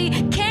host. He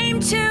came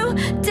to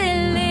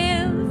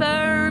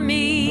deliver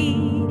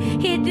me.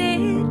 He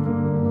did.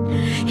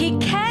 He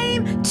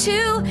came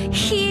to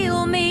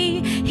heal me.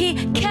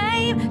 He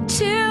came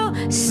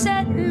to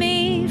set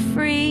me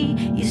free.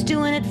 He's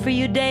doing it for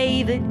you,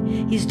 David.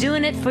 He's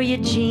doing it for you,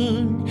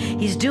 Jean.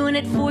 He's doing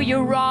it for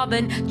you,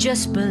 Robin.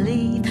 Just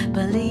believe,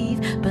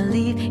 believe,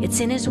 believe. It's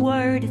in his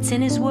word. It's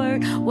in his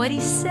word. What he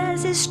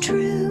says is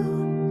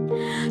true.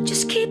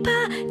 Just keep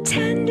a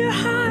tender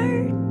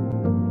heart.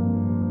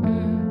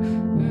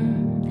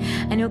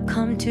 And he'll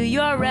come to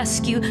your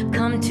rescue,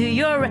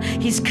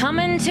 he's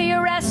coming to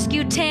your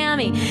rescue,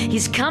 Tammy.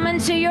 He's coming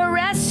to your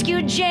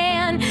rescue,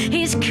 Jan.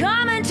 He's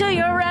coming to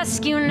your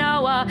rescue,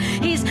 Noah.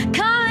 He's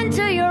coming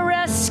to your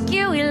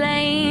rescue,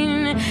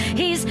 Elaine.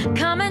 He's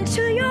coming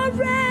to your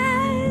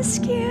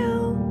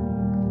rescue.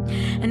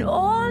 And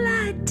all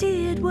I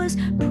did was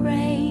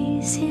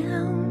praise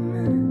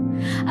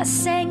him. I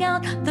sang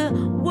out the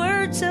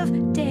words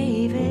of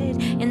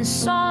David in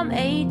Psalm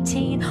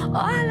 18. All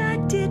I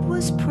did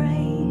was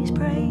praise,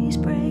 praise,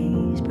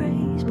 praise,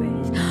 praise,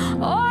 praise.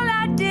 All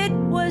I did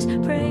was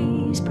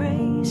praise,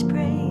 praise,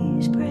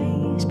 praise,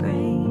 praise,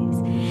 praise.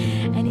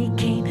 And he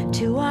came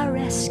to our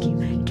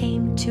rescue,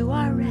 came to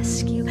our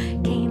rescue,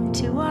 came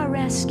to our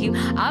rescue.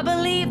 I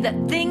believe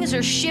that things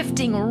are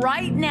shifting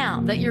right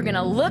now, that you're going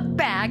to look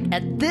back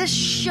at this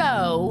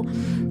show,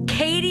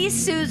 Katie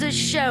Souza's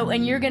show,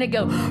 and you're gonna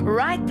go,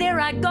 right there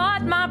I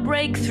got my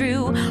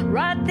breakthrough,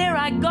 right there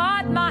I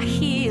got my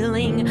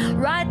healing,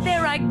 right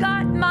there I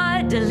got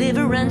my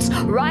deliverance,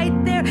 right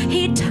there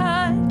he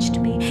touched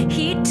me,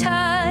 he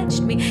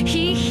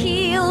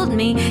healed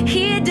me,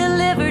 he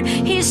delivered,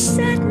 he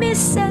set me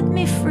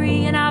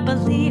free. And I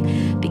believe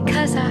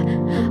because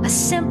I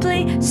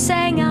simply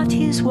sang out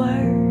his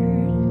word.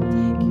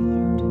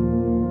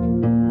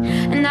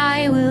 And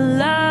I will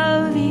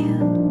love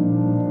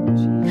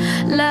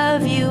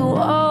you,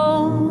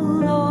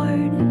 oh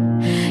Lord.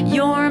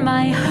 You're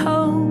my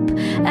hope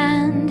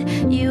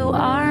and you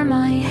are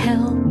my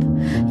help.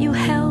 You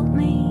help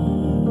me.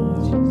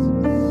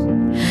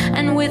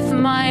 And with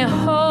my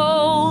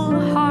whole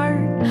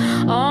heart,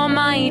 all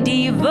my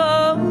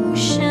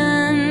devotion,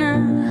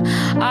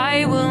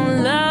 I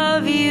will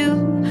love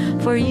you,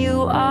 for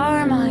you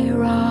are my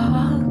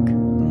rock,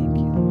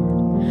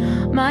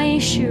 my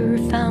sure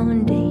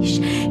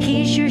foundation.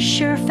 He's your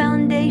sure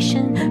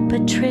foundation,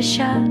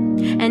 Patricia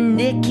and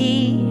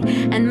Nikki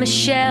and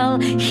Michelle.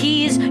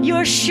 He's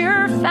your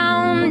sure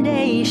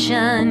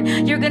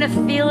foundation. You're gonna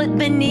feel it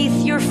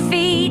beneath your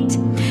feet.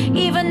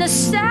 Even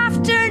this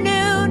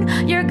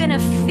afternoon, you're gonna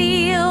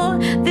feel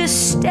this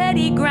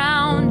steady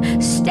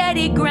ground,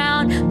 steady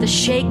ground. The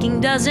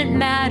shaking doesn't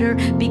matter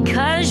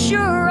because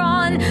you're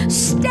on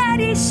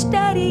steady,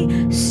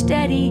 steady,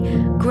 steady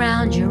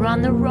ground. You're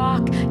on the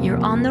rock,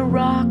 you're on the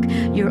rock,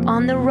 you're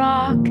on the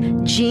rock,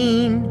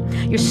 Jean.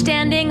 You're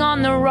standing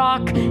on the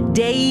rock,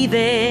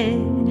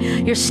 David.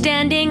 You're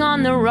standing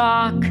on the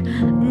rock,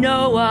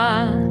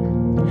 Noah.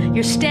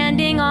 You're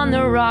standing on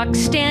the rock,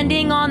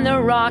 standing on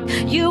the rock.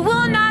 You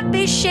will not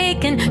be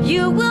shaken,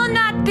 you will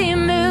not be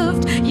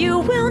moved, you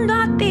will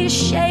not be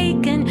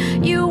shaken,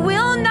 you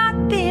will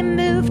not be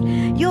moved.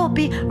 You'll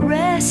be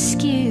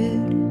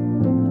rescued.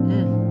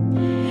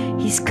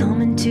 He's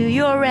coming to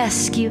your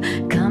rescue,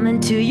 coming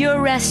to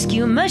your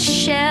rescue,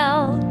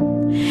 Michelle.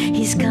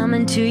 He's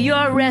coming to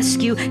your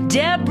rescue,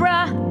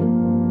 Deborah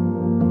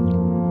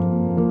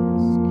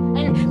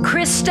and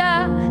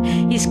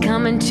Krista. He's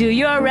coming to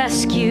your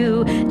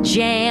rescue,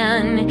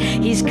 Jan.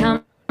 He's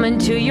coming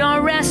to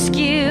your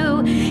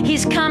rescue.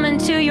 He's coming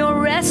to your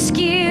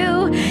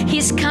rescue.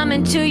 He's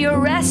coming to your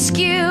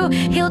rescue.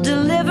 He'll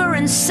deliver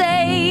and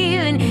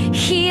save and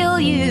heal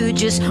you.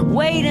 Just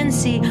wait and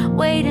see,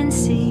 wait and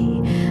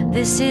see.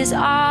 This is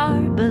our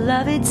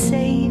beloved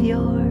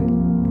Savior.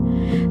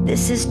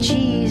 This is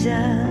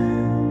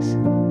Jesus.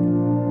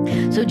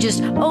 So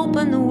just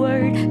open the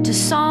word to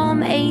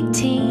Psalm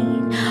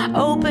 18.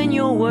 Open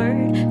your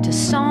word to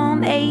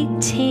Psalm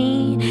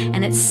 18.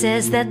 And it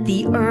says that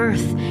the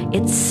earth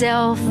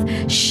itself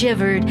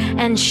shivered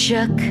and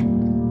shook.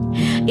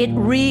 It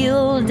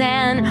reeled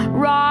and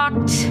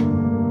rocked.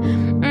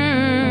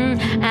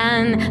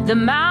 And the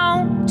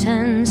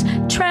mountains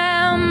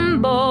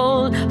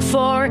trembled,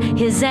 for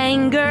his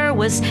anger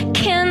was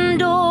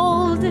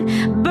kindled,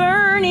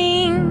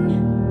 burning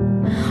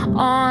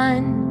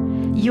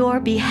on your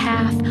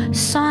behalf.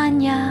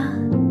 Sonia,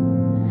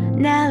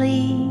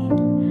 Nellie,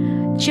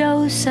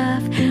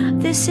 Joseph,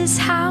 this is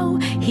how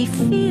he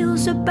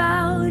feels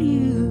about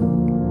you.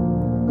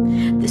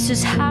 This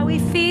is how he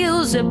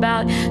feels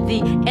about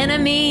the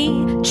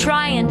enemy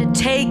trying to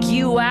take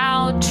you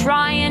out,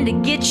 trying to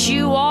get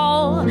you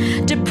all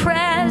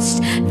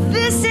depressed.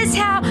 This is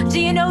how, do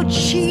you know,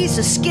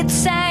 Jesus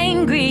gets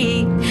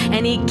angry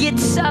and he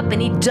gets up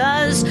and he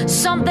does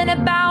something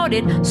about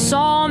it.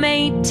 Psalm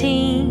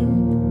 18.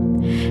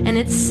 And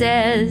it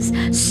says,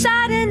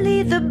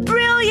 suddenly the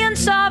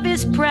brilliance of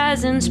his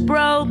presence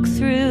broke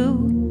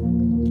through.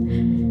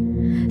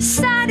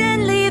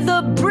 Suddenly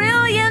the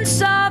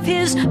brilliance of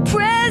his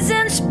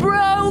presence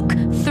broke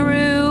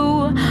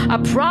through. I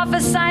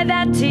prophesy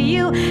that to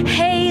you,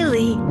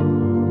 Haley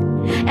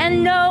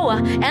and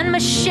Noah and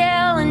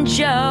Michelle and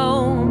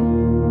Joe.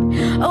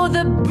 Oh,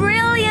 the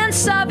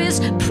brilliance of his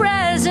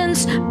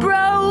presence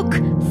broke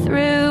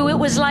through. It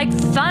was like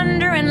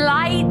thunder and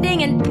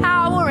lightning and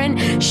power and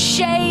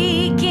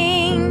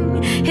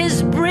shaking.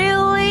 His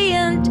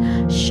brilliant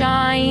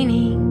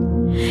shining.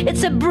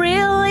 It's a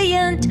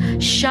brilliant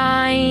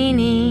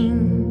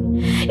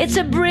shining. It's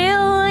a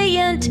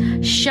brilliant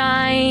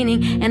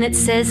shining. And it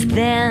says,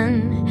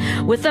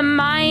 then with a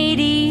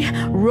mighty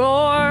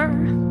roar,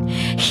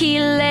 he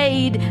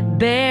laid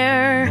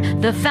bare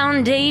the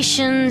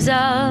foundations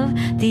of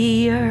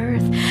the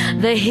earth.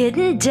 The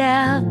hidden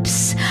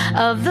depths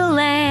of the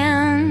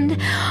land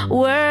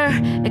were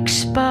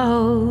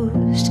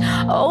exposed.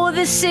 Oh,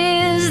 this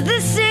is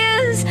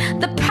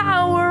the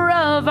power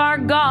of our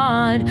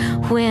God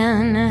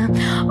when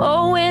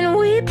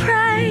we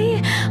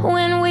pray,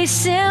 when we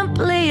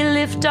simply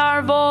lift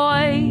our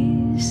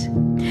voice.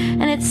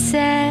 And it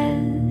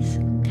says,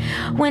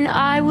 when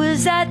I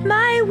was at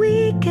my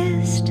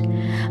weakest,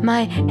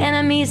 my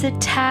enemies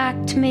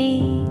attacked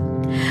me,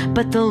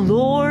 but the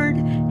Lord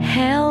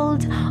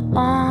held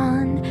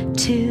on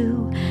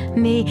to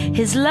me.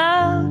 His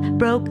love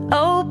broke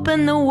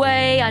open the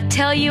way. I'm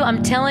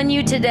telling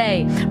you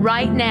today,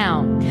 right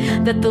now,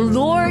 that the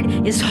Lord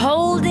is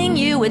holding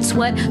you. It's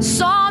what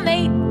Psalm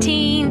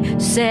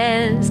 18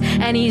 says.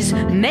 And he's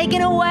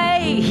making a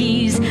way.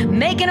 He's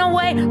making a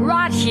way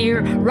right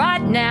here,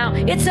 right now.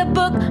 It's a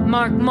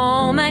bookmark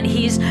moment.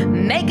 He's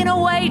making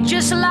a way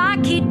just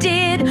like he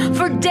did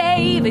for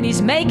David.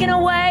 He's making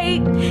a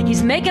way.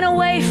 He's making a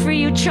way for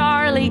you,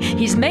 Charlie.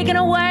 He's making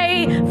a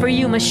way for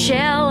you,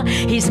 Michelle.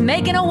 He's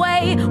making a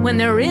way when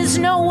there is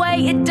no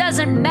way. It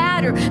doesn't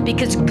matter,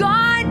 because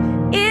God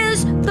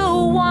is the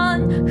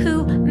one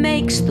who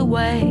makes the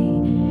way.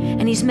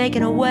 And he's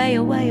making a way,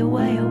 a way, a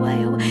way, a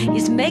way, a way.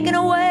 He's making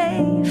a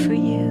way for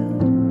you.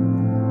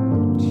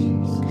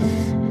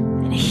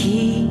 And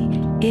he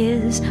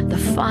is the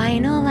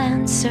final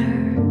answer.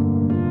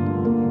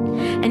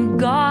 And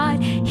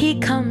God, he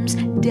comes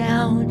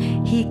down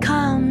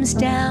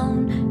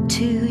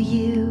to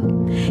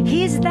you.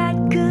 He's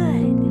that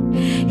good.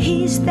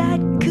 He's that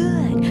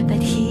good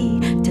that he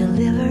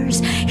delivers.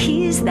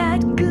 He's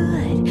that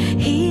good.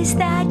 He's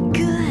that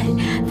good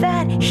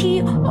that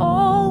he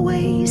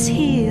always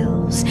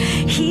heals.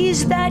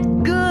 He's that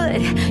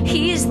good.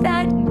 He's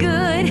that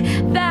good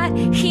that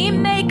he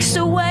makes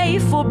a way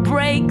for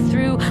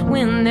breakthrough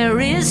when there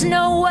is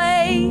no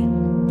way.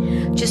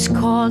 Just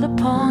call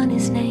upon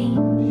his name.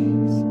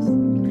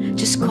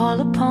 Just call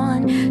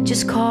upon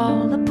his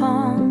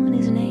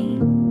name.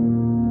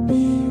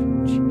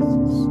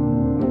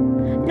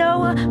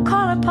 Noah,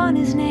 call upon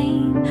his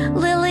name.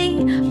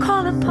 Lily,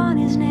 call upon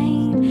his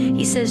name.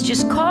 He says,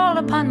 just call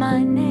upon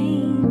my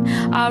name.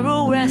 I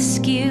will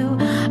rescue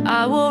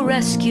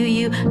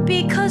you,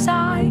 because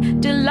I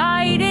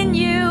delight in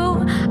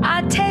you.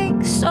 I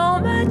take so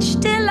much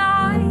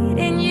delight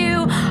in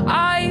you.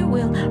 I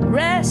will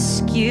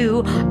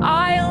rescue.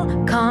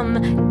 I'll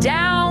come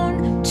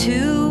down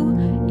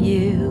to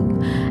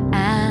you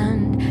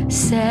and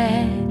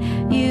set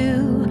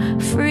you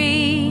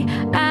free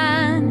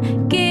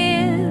and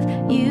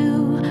give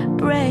you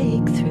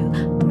breakthrough.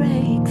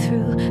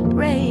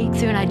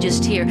 And I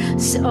just hear,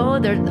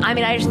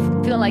 I just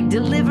feel like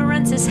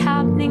deliverance is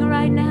happening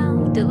right now.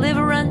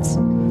 Deliverance.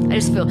 I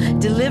just feel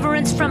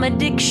deliverance from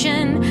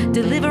addiction,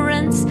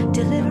 deliverance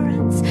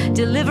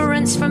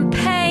from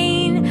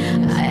pain.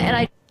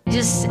 And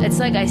it's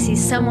like I see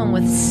someone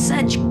with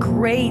such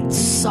great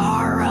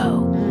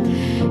sorrow.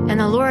 And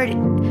the Lord,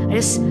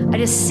 I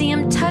just see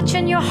him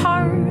touching your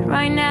heart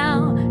right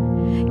now,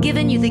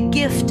 giving you the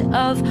gift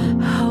of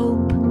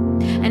hope.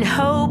 And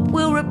hope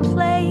will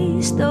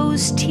replace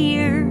those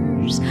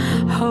tears.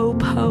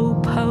 Hope.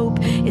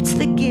 It's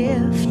the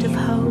gift of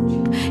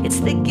hope. It's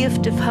the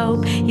gift of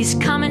hope. He's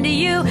coming to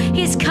you.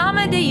 He's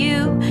coming to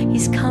you.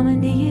 He's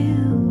coming to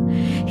you.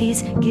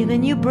 He's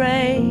giving you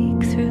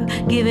breakthrough.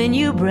 Giving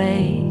you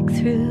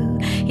breakthrough.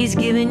 He's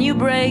giving you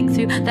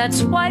breakthrough.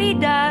 That's what he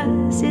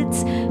does.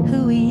 It's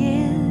who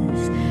he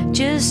is.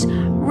 Just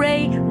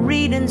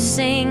read and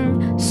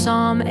sing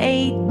Psalm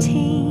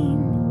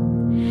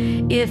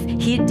 18. If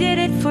he did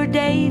it for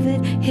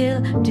David,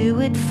 he'll do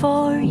it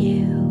for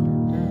you.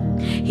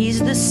 He's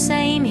the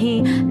same,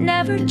 he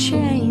never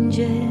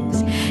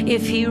changes.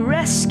 If he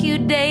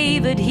rescued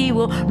David, he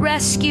will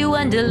rescue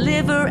and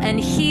deliver and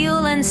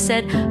heal and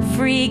set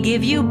free,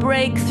 give you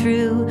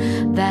breakthrough.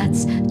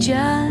 That's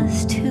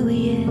just who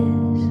he is.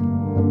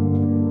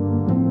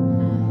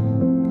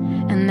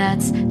 And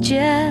that's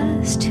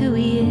just who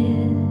he is.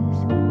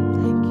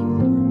 Thank you,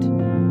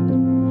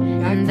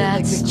 Lord. I And feel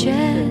like that's the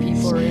grief that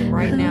people are in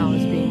right just now who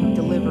is he being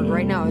delivered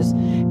right now.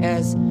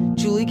 As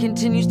Julie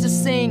continues to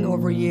sing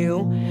over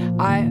you,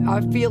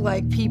 I feel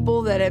like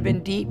people that have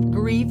been deep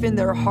grief in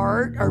their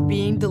heart are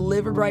being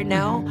delivered right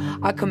now.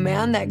 I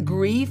command that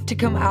grief to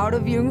come out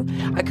of you.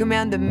 I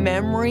command the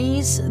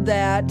memories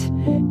that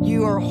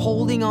you are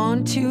holding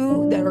on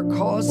to that are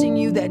causing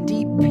you that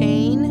deep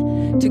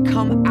pain to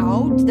come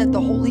out, that the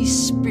Holy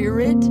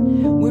Spirit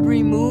would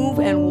remove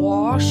and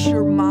wash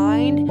your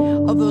mind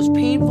of those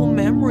painful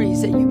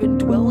memories that you've been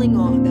dwelling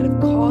on that have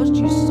caused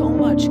you so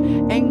much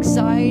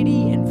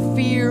anxiety and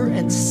fear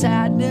and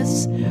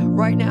sadness.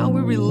 Right now,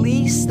 we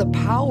release the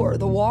power,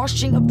 the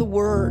washing of the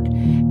Word,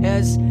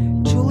 as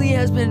Julie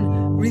has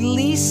been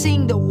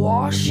releasing the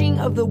washing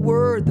of the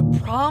Word, the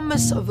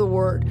promise of the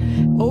Word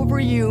over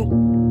you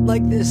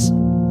like this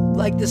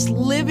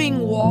living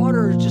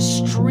water,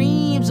 just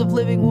streams of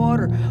living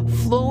water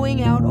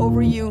flowing out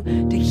over you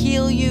to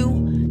heal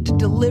you, to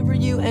deliver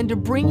you, and to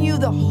bring you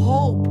the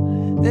hope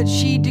that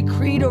she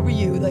decreed over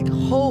you, like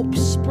hope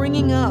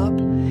springing up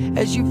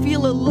as you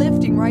feel a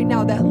lifting right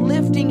now, that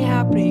lifting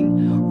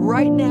happening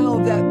right now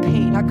of that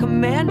pain. I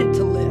command it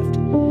to lift.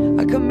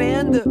 I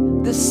command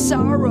the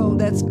sorrow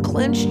that's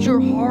clenched your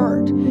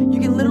heart. You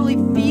can literally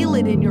feel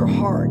it in your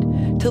heart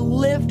to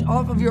lift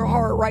off of your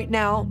heart right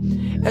now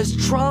as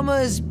trauma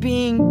is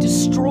being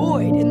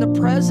destroyed in the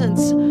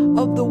presence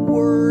of the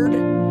Word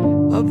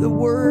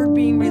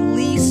being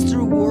released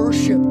through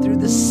worship, through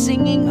the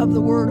singing of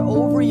the Word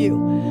over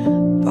you.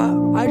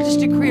 I just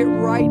decree it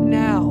right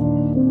now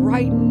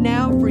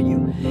for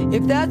you.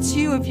 If that's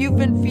you, if you've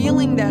been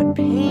feeling that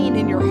pain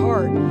in your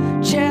heart,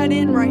 chat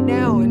in right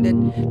now and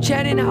then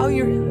chat in how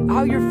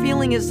you're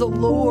feeling as the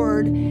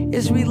Lord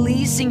is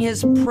releasing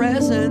His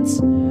presence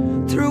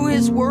through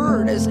His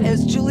Word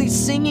as Julie's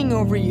singing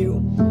over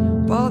you.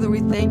 Father, we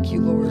thank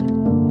you, Lord.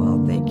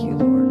 Oh, thank you,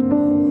 Lord.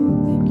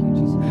 Oh, thank you,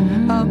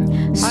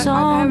 Jesus.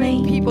 I'm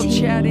having people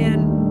chat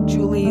in,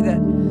 Julie,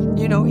 that,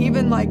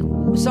 even like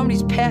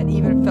somebody's pet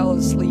even fell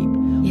asleep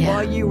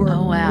while you were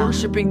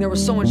worshiping. There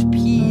was so much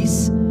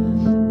peace.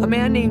 A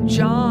man named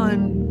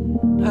John,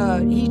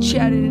 he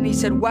chatted and he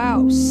said,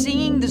 wow,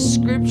 singing the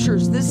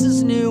scriptures, this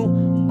is new.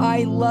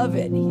 I love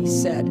it, he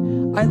said.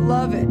 I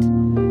love it.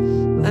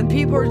 And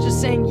people are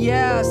just saying,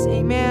 yes,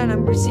 amen.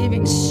 I'm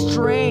receiving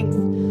strength.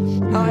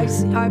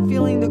 I'm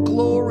feeling the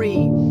glory.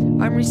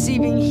 I'm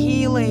receiving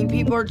healing.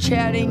 People are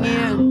chatting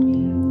in.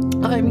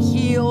 I'm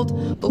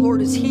healed. The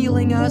Lord is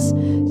healing us.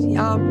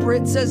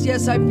 Britt says,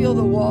 yes, I feel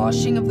the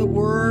washing of the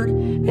Word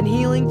and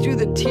healing through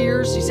the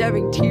tears. She's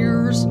having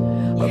tears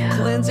of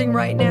cleansing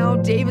right now.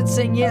 David's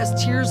saying,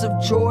 yes, tears of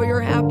joy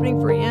are happening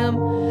for him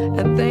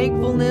and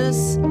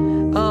thankfulness.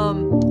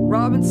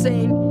 Robin's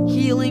saying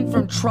healing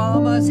from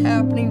trauma is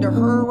happening to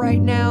her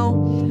right now.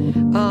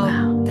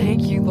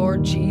 Thank you,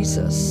 Lord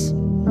Jesus.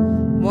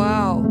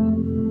 Wow.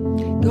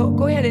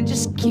 Go ahead and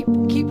just keep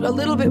a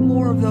little bit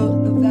more of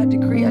that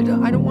decree. I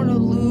don't want to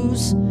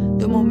lose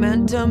the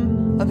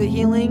momentum of the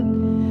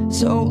healing.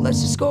 So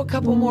let's just go a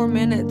couple more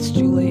minutes,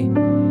 Julie,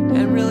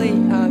 and really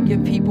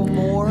give people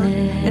more.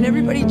 And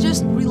everybody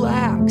just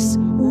relax.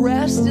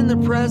 Rest in the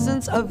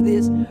presence of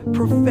this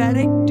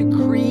prophetic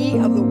decree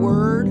of the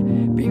Word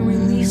being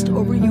released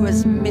over you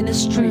as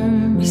ministry.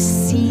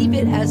 Receive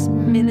it as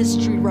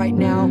ministry right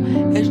now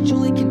as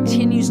Julie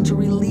continues to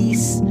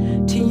release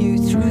to you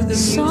through the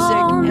music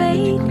Psalm and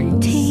the decrees.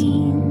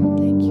 18.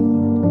 Thank you,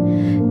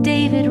 Lord.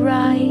 David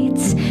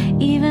writes,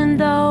 even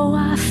though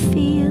I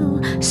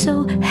feel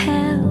so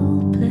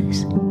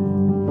helpless,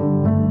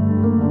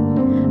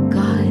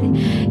 God,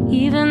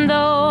 even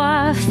though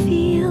I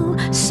feel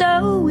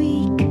so weak,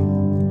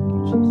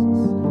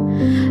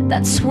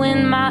 that's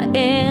when my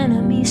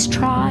enemies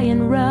try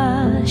and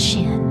rush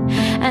in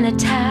and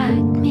attack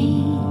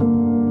me.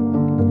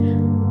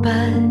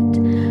 But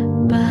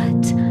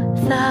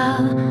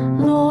the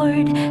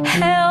Lord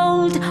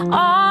held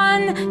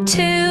on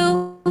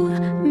to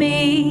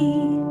me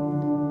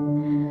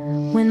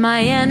when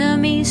my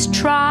enemies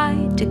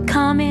tried to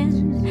come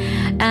in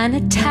and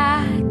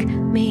attack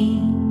me.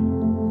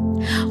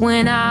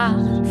 When I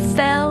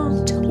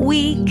felt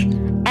weak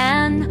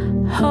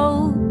and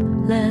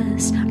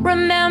hopeless,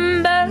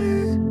 remember,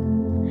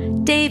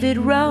 David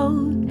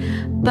wrote,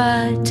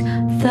 but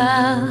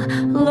the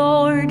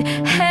Lord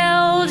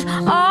held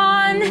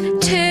on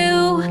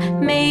to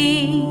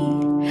me.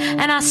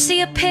 And I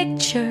see a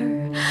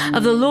picture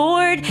of the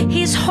Lord,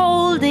 He's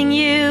holding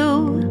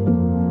you.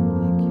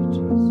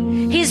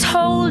 He's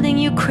holding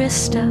you,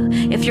 Krista.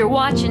 If you're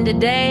watching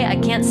today, I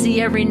can't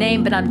see every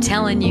name, but I'm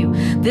telling you,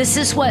 this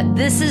is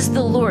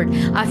the Lord.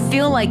 I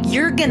feel like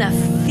you're gonna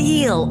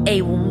feel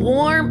a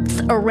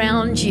warmth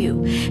around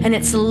you, and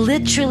it's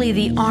literally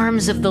the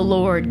arms of the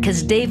Lord,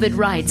 because David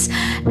writes,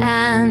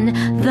 and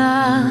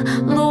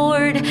the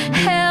Lord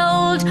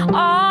held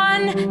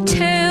on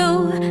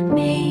to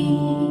me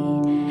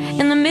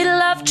in the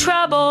middle of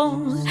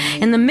trouble,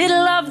 in the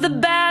middle of the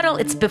battle.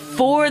 It's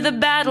before the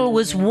battle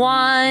was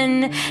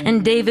won.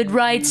 And David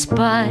writes,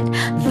 but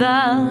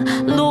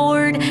the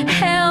Lord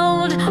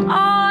held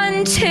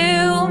on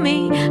to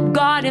me.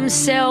 God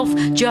himself,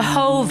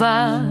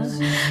 Jehovah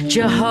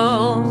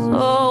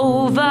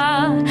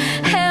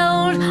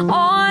held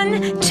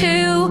on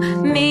to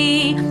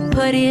me,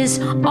 put his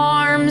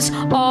arms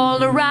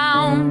all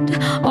around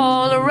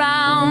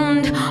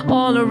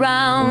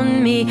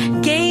me,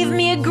 gave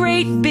me a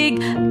great big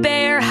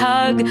bear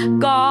hug.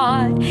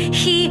 God,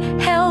 he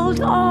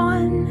held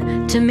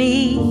on to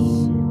me,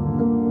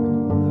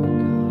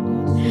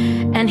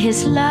 and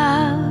his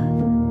love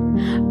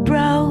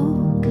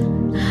broke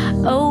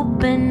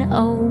open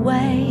a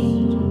way,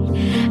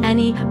 and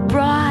he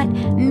brought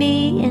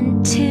me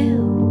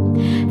into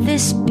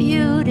this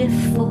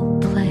beautiful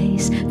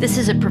place. This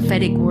is a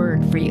prophetic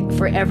word for you,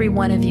 for every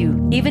one of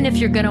you, even if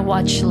you're going to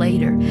watch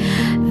later,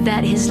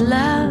 that his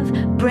love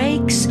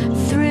breaks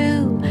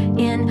through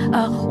in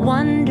a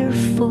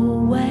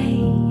wonderful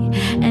way,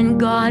 and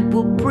God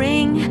will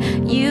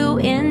bring you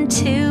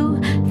into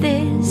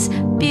this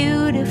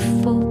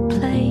beautiful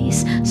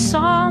place.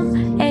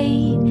 Psalm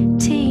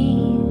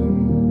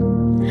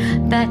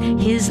 18, that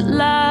his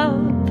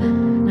love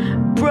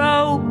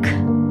broke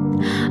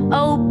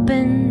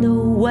open the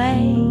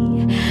way,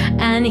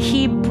 and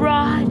he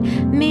brought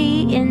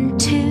me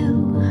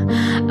into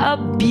a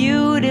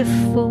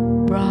beautiful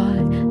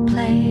broad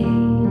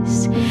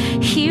place.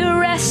 He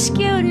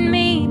rescued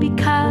me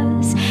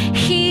because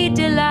he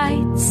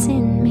delights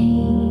in me.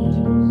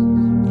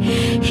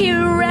 He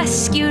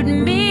rescued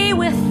me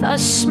with a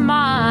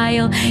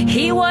smile.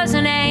 He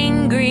wasn't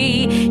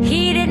angry.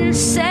 He didn't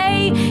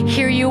say,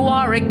 here you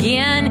are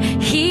again.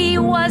 He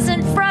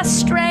wasn't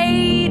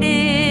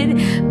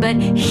frustrated, but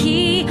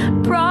he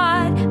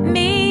brought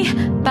me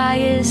by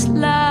his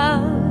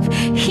love.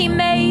 He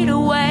made a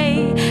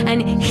way,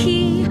 and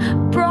he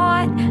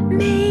brought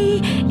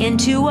me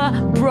into a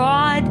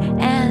broad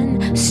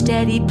and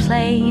steady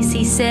place.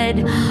 He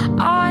said,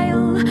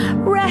 I'll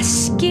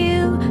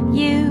rescue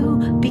you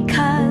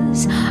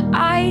because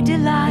I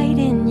delight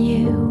in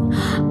you.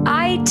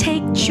 I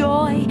take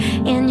joy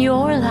in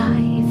your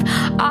life.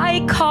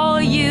 I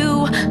call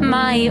you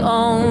my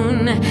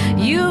own.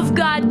 You've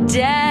got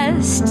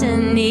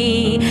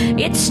destiny.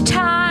 It's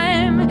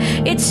time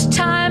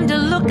to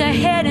look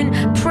ahead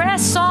and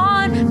press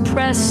on,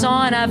 press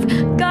on. I've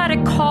got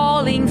a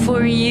calling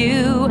for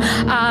you.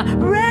 I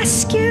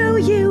rescue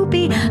you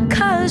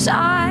because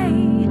I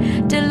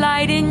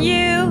delight in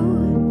you.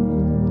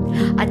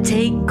 I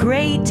take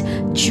great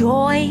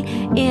joy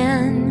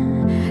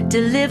in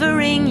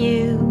delivering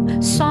you.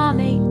 Psalm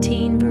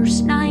 18,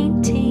 verse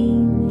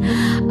 19.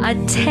 I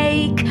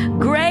take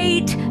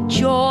great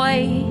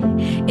joy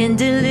in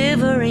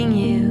delivering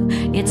you.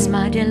 It's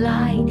my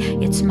delight,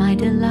 it's my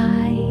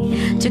delight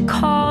to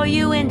call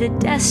you into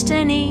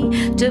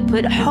destiny, to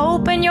put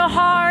hope in your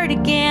heart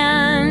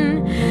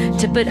again,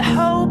 to put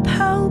hope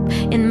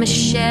in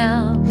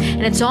Michelle.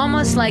 And it's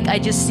almost like I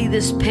just see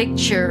this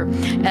picture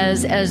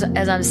as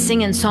I'm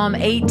singing Psalm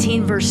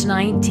 18, verse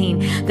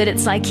 19, that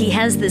it's like he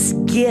has this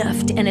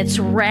gift and it's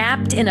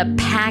wrapped in a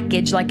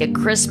package like a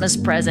Christmas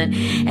present,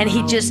 and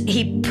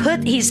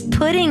he's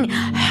putting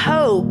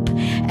hope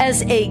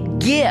as a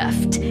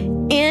gift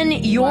in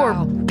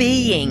your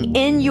being,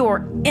 in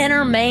your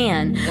inner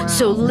man.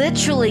 So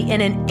literally in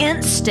an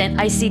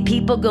instant, I see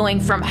people going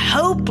from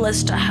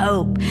hopeless to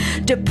hope,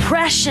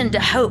 depression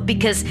to hope,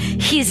 because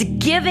he's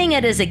giving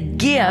it as a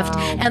gift,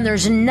 and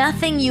there's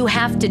nothing you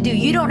have to do.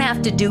 You don't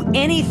have to do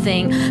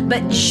anything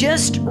but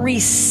just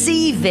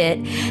receive it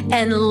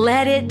and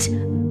let it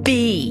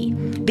be,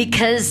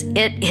 because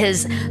it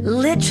is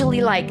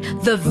literally like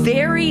the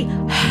very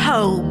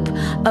hope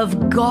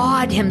of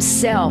God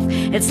himself.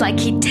 It's like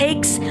he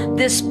takes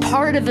this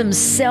part of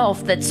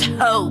himself that's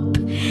hope,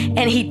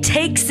 and he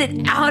takes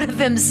it out of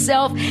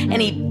himself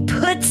and he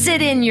puts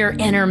it in your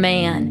inner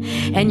man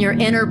and your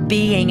inner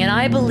being. And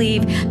I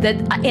believe that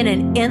in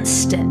an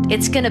instant,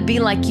 it's going to be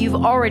like you've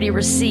already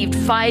received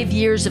 5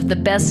 years of the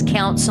best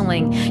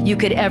counseling you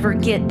could ever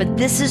get. But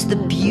this is the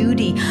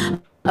beauty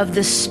of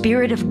the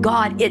Spirit of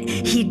God.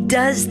 He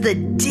does the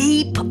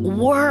deep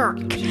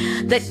work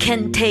that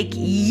can take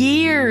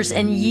years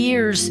and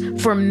years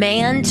for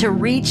man to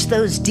reach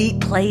those deep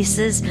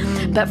places,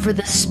 but for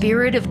the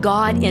Spirit of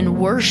God in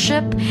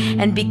worship,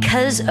 and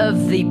because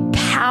of the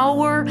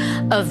power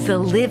of the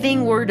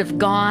living Word of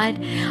God,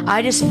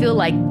 I just feel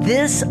like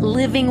this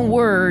living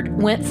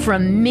Word went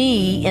from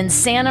me in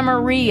Santa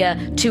Maria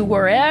to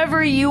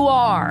wherever you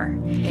are.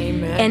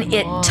 Amen. And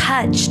it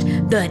touched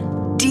the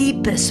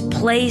deepest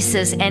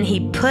places, and he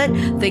put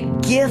the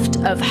gift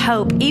of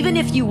hope. Even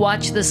if you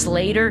watch this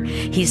later,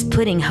 he's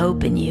putting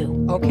hope in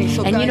you. Okay,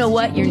 so and guys, you know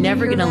what? did You're you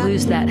never hear going to that?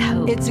 lose that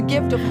hope. It's a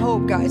gift of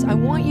hope, guys. I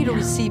want you to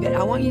receive it.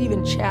 I want you to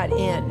even chat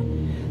in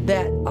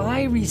that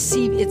I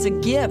receive. It's a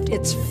gift.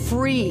 It's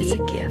free. It's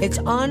a gift. It's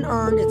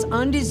unearned. It's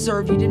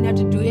undeserved. You didn't have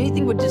to do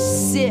anything but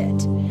just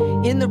sit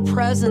in the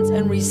presence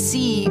and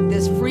receive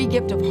this free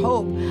gift of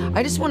hope.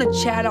 I just want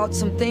to chat out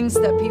some things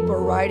that people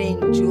are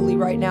writing, Julie,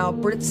 right now.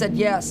 Britt said,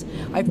 yes,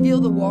 I feel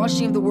the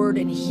washing of the word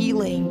and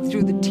healing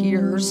through the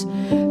tears.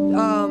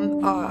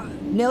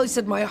 Nellie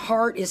said, my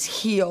heart is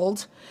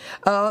healed.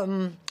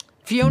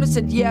 Fiona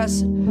said,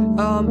 yes,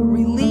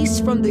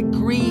 release from the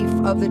grief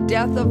of the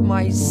death of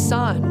my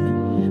son.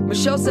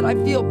 Michelle said, I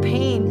feel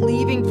pain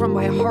leaving from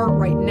my heart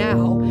right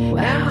now. Wow.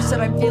 Amber said,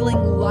 I'm feeling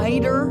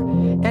lighter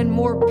and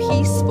more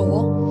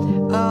peaceful.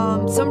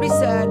 Somebody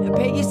said,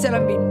 Peggy said,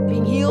 I'm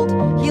being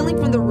healing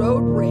from the road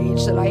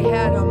rage that I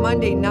had on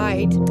Monday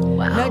night.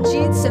 Wow.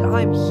 Najee said,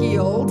 I'm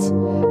healed.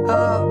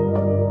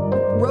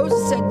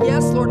 Rosa said,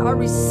 yes, Lord, I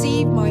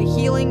receive my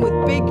healing with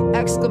big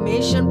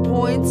exclamation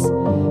points.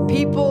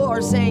 People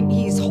are saying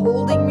he's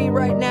holding me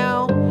right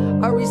now.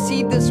 I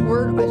received this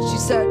word. She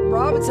said,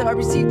 Robin said, I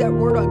received that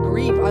word on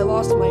grief. I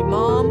lost my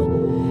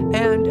mom.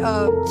 And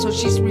so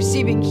she's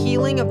receiving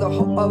healing of a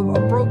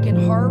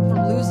broken heart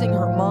from losing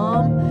her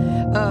mom.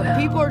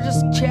 People are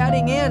just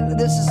chatting in.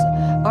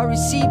 I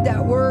received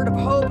that word of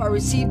hope. I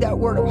received that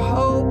word of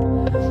hope.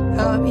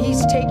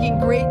 He's taking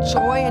great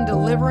joy in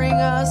delivering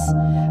us.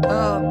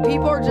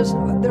 People are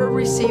they're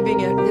receiving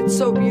it. It's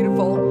so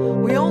beautiful.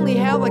 We only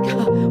have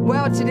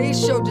wow,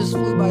 today's show just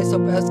flew by so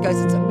fast, guys.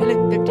 It's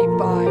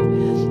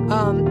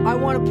 1:55. I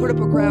want to put up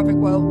a graphic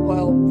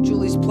while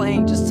Julie's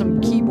playing just some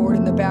keyboard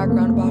in the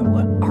background about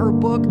her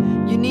book.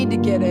 You need to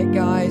get it,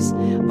 guys.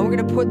 And we're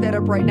going to put that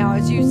up right now.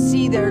 As you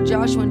see there,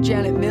 Joshua and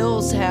Janet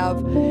Mills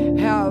have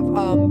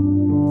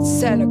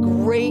said a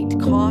great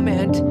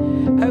comment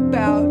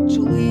about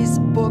Julie's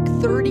book,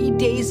 30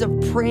 Days of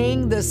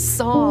Praying the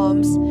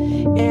Psalms.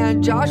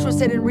 And Joshua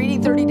said, in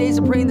reading 30 Days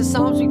of Praying the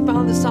Psalms, we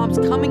found the Psalms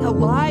coming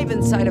alive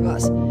inside of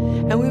us.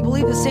 And we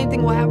believe the same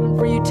thing will happen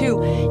for you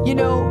too. You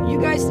know, you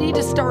guys need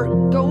to start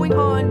going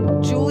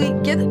on, Julie,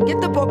 get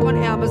the book on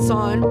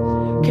Amazon.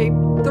 Okay,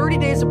 30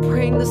 Days of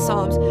Praying the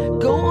Psalms.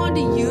 Go on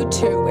to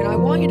YouTube, and I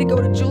want you to go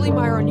to Julie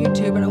Meyer on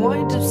YouTube, and I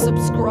want you to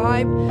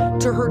subscribe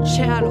to her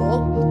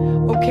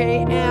channel,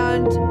 okay?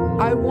 And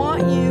I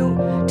want you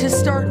to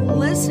start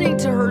listening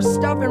to her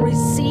stuff and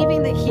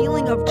receiving the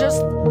healing of just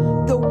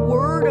the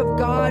word of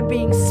God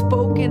being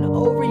spoken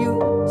over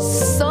you,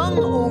 sung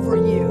over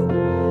you,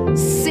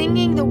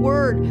 singing the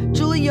word.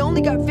 Julie, you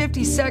only got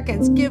 50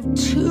 seconds. Give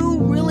 2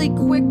 really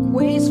quick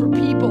ways for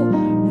people.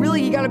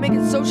 Really, you got to make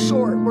it so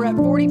short. We're at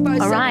 45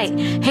 seconds. All right.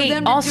 Hey,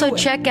 also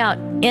check out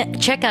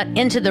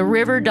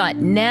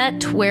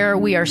intotheriver.net, where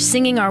we are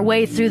singing our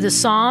way through the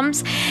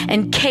Psalms.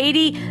 And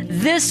Katie,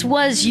 this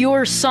was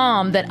your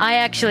psalm that I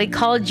actually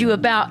called you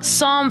about,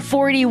 Psalm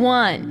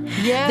 41.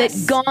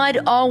 Yes. That God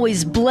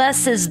always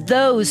blesses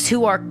those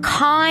who are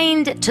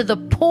kind to the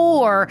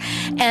poor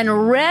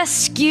and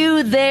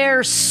rescue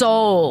their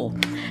soul.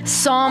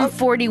 Psalm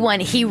 41,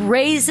 he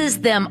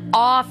raises them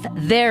off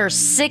their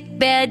sick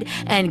bed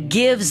and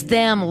gives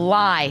them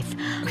life.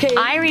 Okay,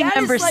 I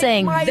remember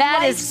saying,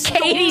 that is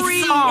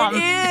Katie's psalm.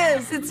 It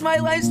is. It's my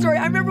life story.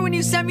 I remember when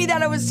you sent me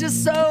that, I was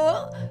just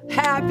so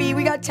happy.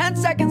 We got 10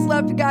 seconds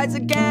left, guys.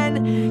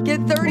 Again,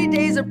 get 30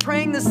 Days of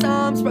Praying the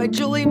Psalms by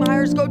Julie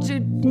Myers. Go to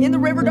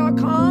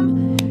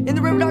intheriver.com.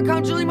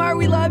 Intheriver.com. Julie Meyer,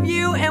 we love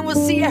you, and we'll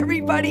see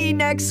everybody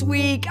next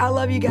week. I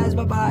love you guys.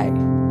 Bye-bye.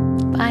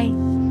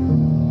 Bye.